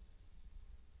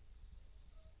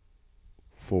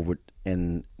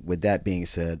 And with that being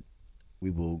said, we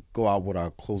will go out with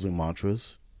our closing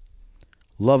mantras.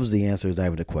 Love is the answer is not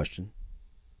even a question,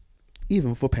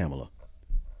 even for Pamela.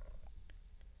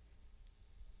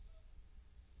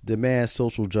 Demand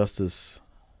social justice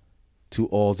to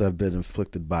all that have been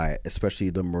inflicted by it, especially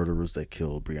the murderers that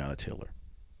killed Breonna Taylor.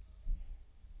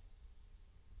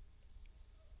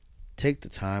 Take the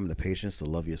time and the patience to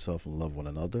love yourself and love one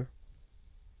another.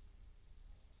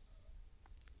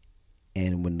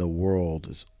 And when the world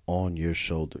is on your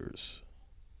shoulders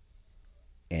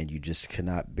and you just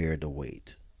cannot bear the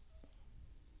weight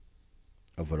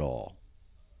of it all,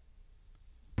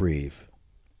 breathe.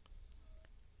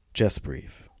 Just breathe.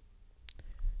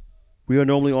 We are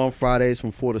normally on Fridays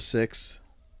from 4 to 6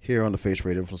 here on the Face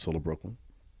Radio from Solar Brooklyn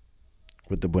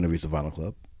with the Buena Vista Vinyl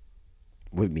Club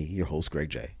with me, your host, Greg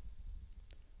J.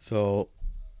 So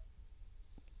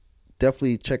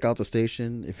definitely check out the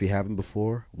station if you haven't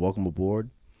before. Welcome aboard.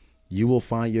 You will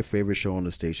find your favorite show on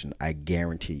the station. I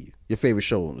guarantee you. Your favorite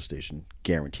show on the station.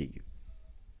 Guarantee you.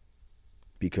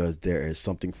 Because there is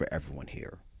something for everyone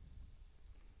here.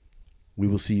 We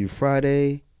will see you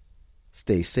Friday.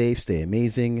 Stay safe. Stay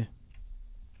amazing.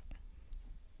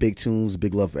 Big tunes.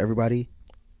 Big love for everybody.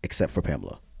 Except for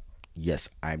Pamela. Yes,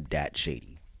 I'm that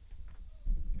shady.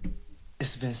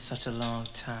 It's been such a long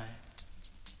time.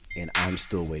 And I'm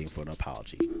still waiting for an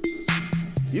apology.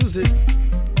 Music.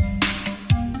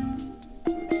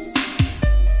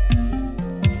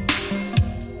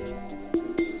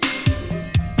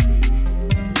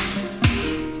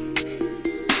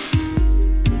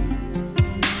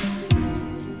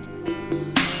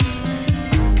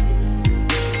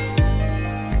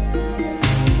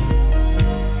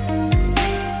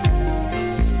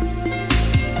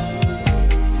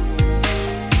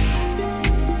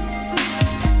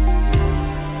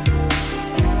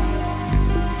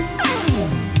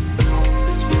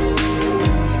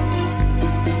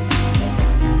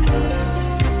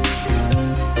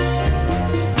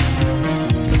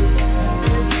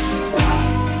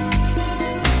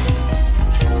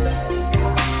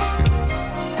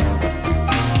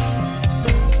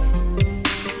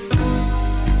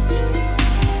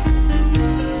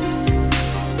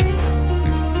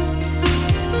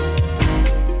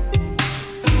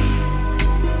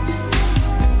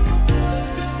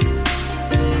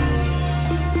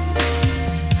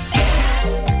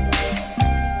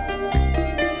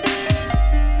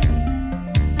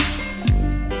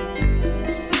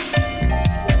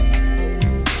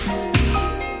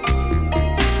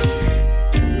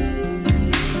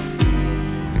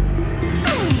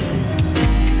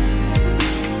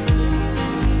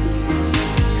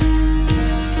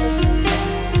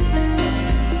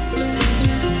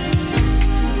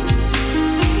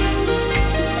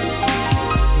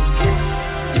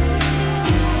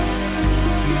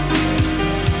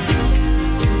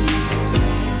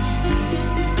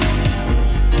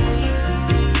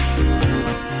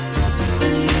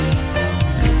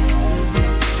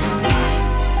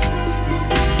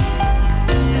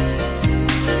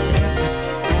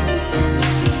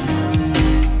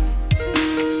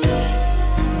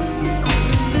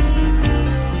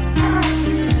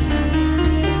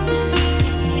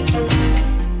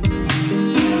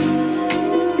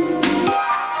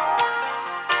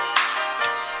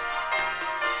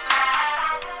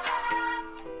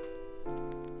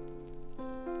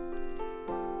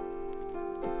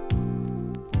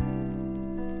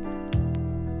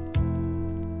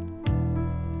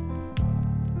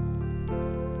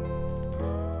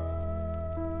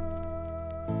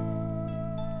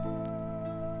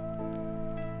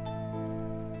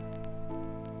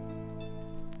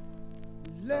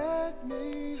 Let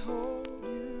me hold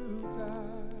you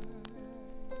tight,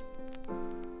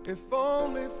 if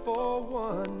only for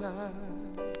one night.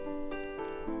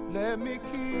 Let me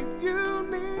keep you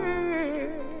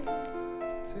near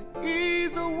to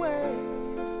ease away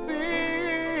your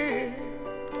fear.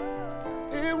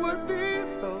 It would be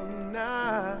so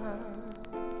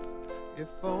nice, if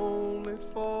only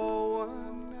for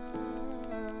one night.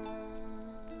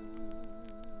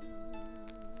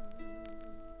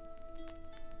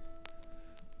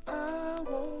 I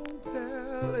won't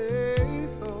tell a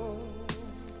soul,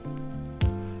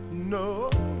 no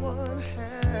one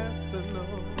has to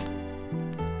know.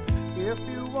 If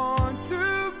you want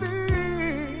to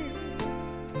be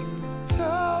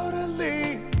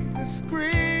totally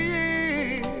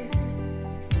discreet,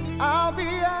 I'll be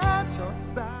at your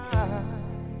side,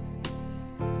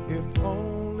 if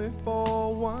only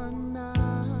for one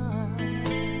night.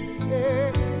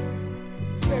 Yeah,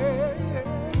 yeah,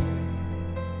 yeah.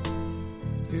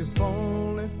 If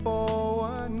only for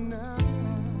one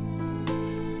night.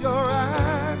 Your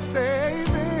eyes say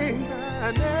things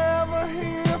I never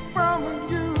hear from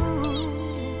you,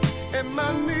 and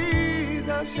my knees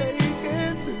are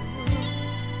shaking too.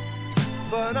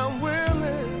 But I'm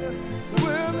willing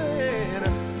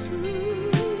to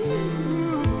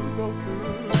go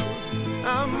through.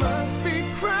 I must be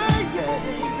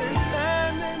crazy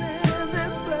standing in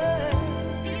this place,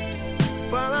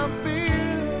 but I'm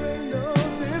feeling no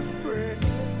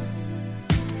disgrace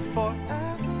for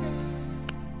asking.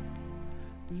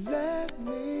 Let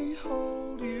me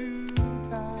hold you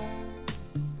tight,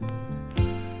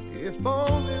 if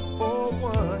only for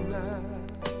one night.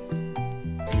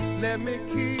 Let me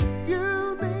keep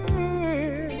you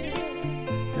near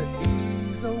to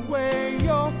ease away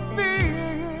your fear.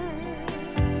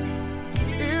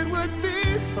 It would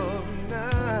be so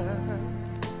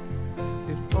nice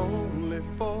if only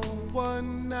for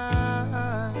one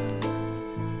night.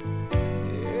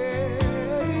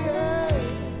 Yeah, yeah.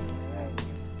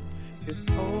 If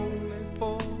only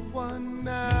for one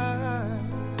night.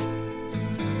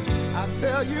 I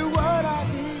tell you what I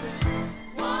need.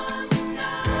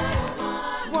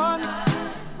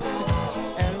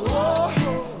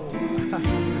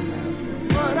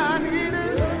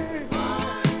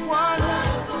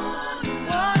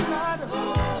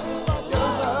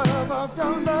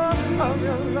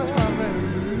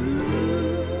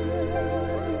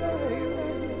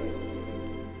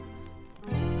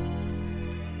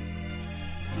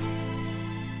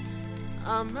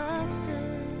 I'm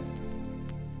asking,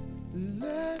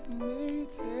 let me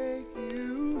take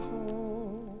you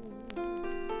home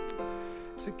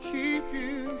to keep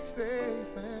you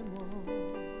safe and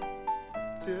warm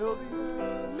till the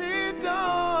early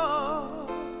dawn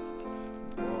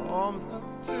warms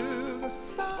up to the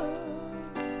sun.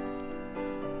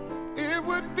 It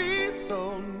would be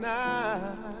so nice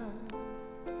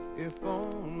if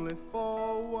only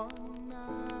for one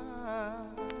night.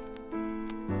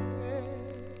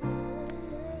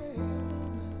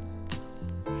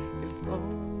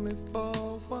 Only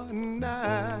for one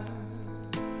night.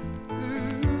 Ooh,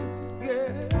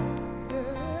 yeah,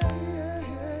 yeah, yeah,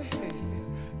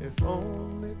 yeah. If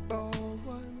only for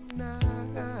one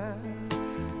night.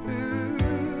 Ooh,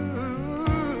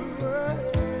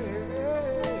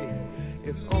 hey,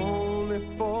 if only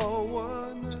for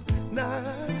one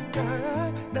night,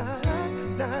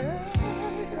 one night.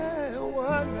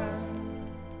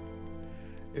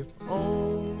 If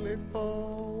only for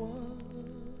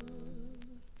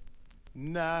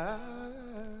night.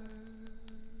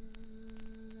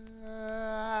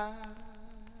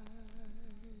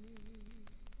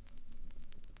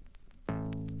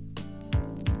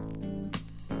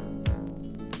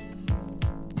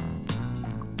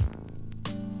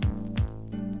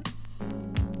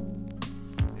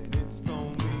 And it's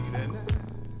gonna be the night.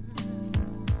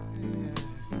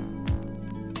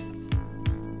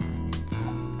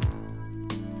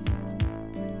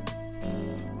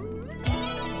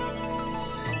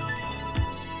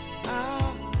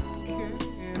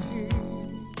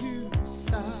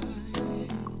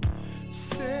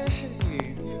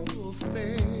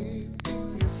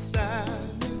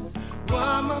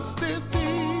 Must it be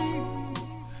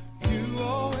you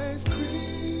always creep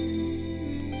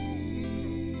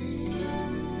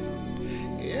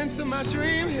into my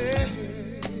dream head?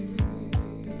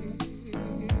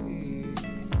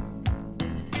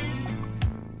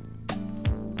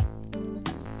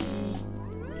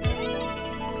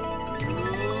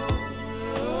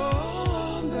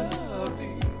 On the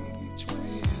beach where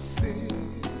you sit,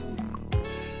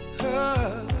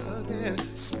 hug and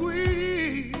squeeze.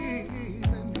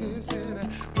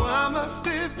 Why must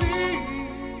it be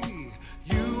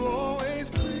you always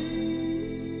creep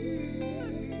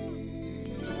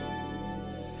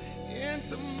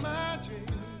into my dreams?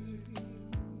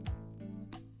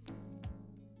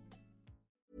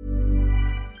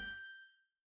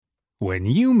 When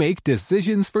you make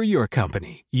decisions for your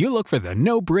company, you look for the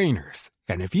no-brainers.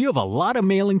 And if you have a lot of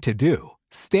mailing to do,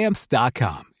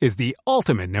 Stamps.com is the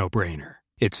ultimate no-brainer.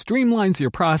 It streamlines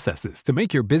your processes to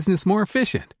make your business more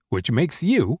efficient, which makes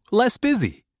you less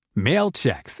busy. Mail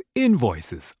checks,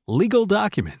 invoices, legal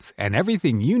documents, and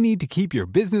everything you need to keep your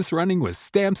business running with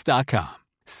Stamps.com.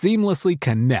 Seamlessly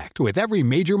connect with every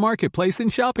major marketplace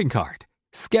and shopping cart.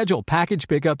 Schedule package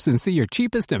pickups and see your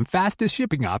cheapest and fastest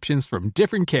shipping options from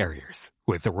different carriers,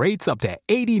 with rates up to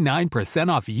 89%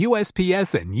 off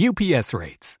USPS and UPS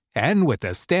rates. And with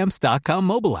the Stamps.com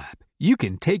mobile app, you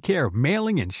can take care of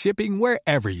mailing and shipping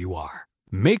wherever you are.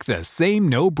 Make the same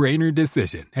no-brainer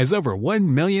decision as over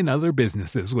 1 million other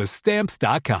businesses with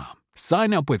Stamps.com.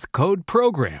 Sign up with code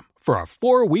PROGRAM for a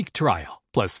 4-week trial,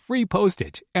 plus free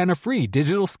postage and a free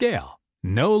digital scale.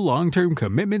 No long-term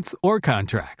commitments or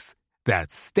contracts.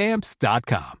 That's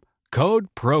Stamps.com. Code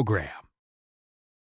PROGRAM.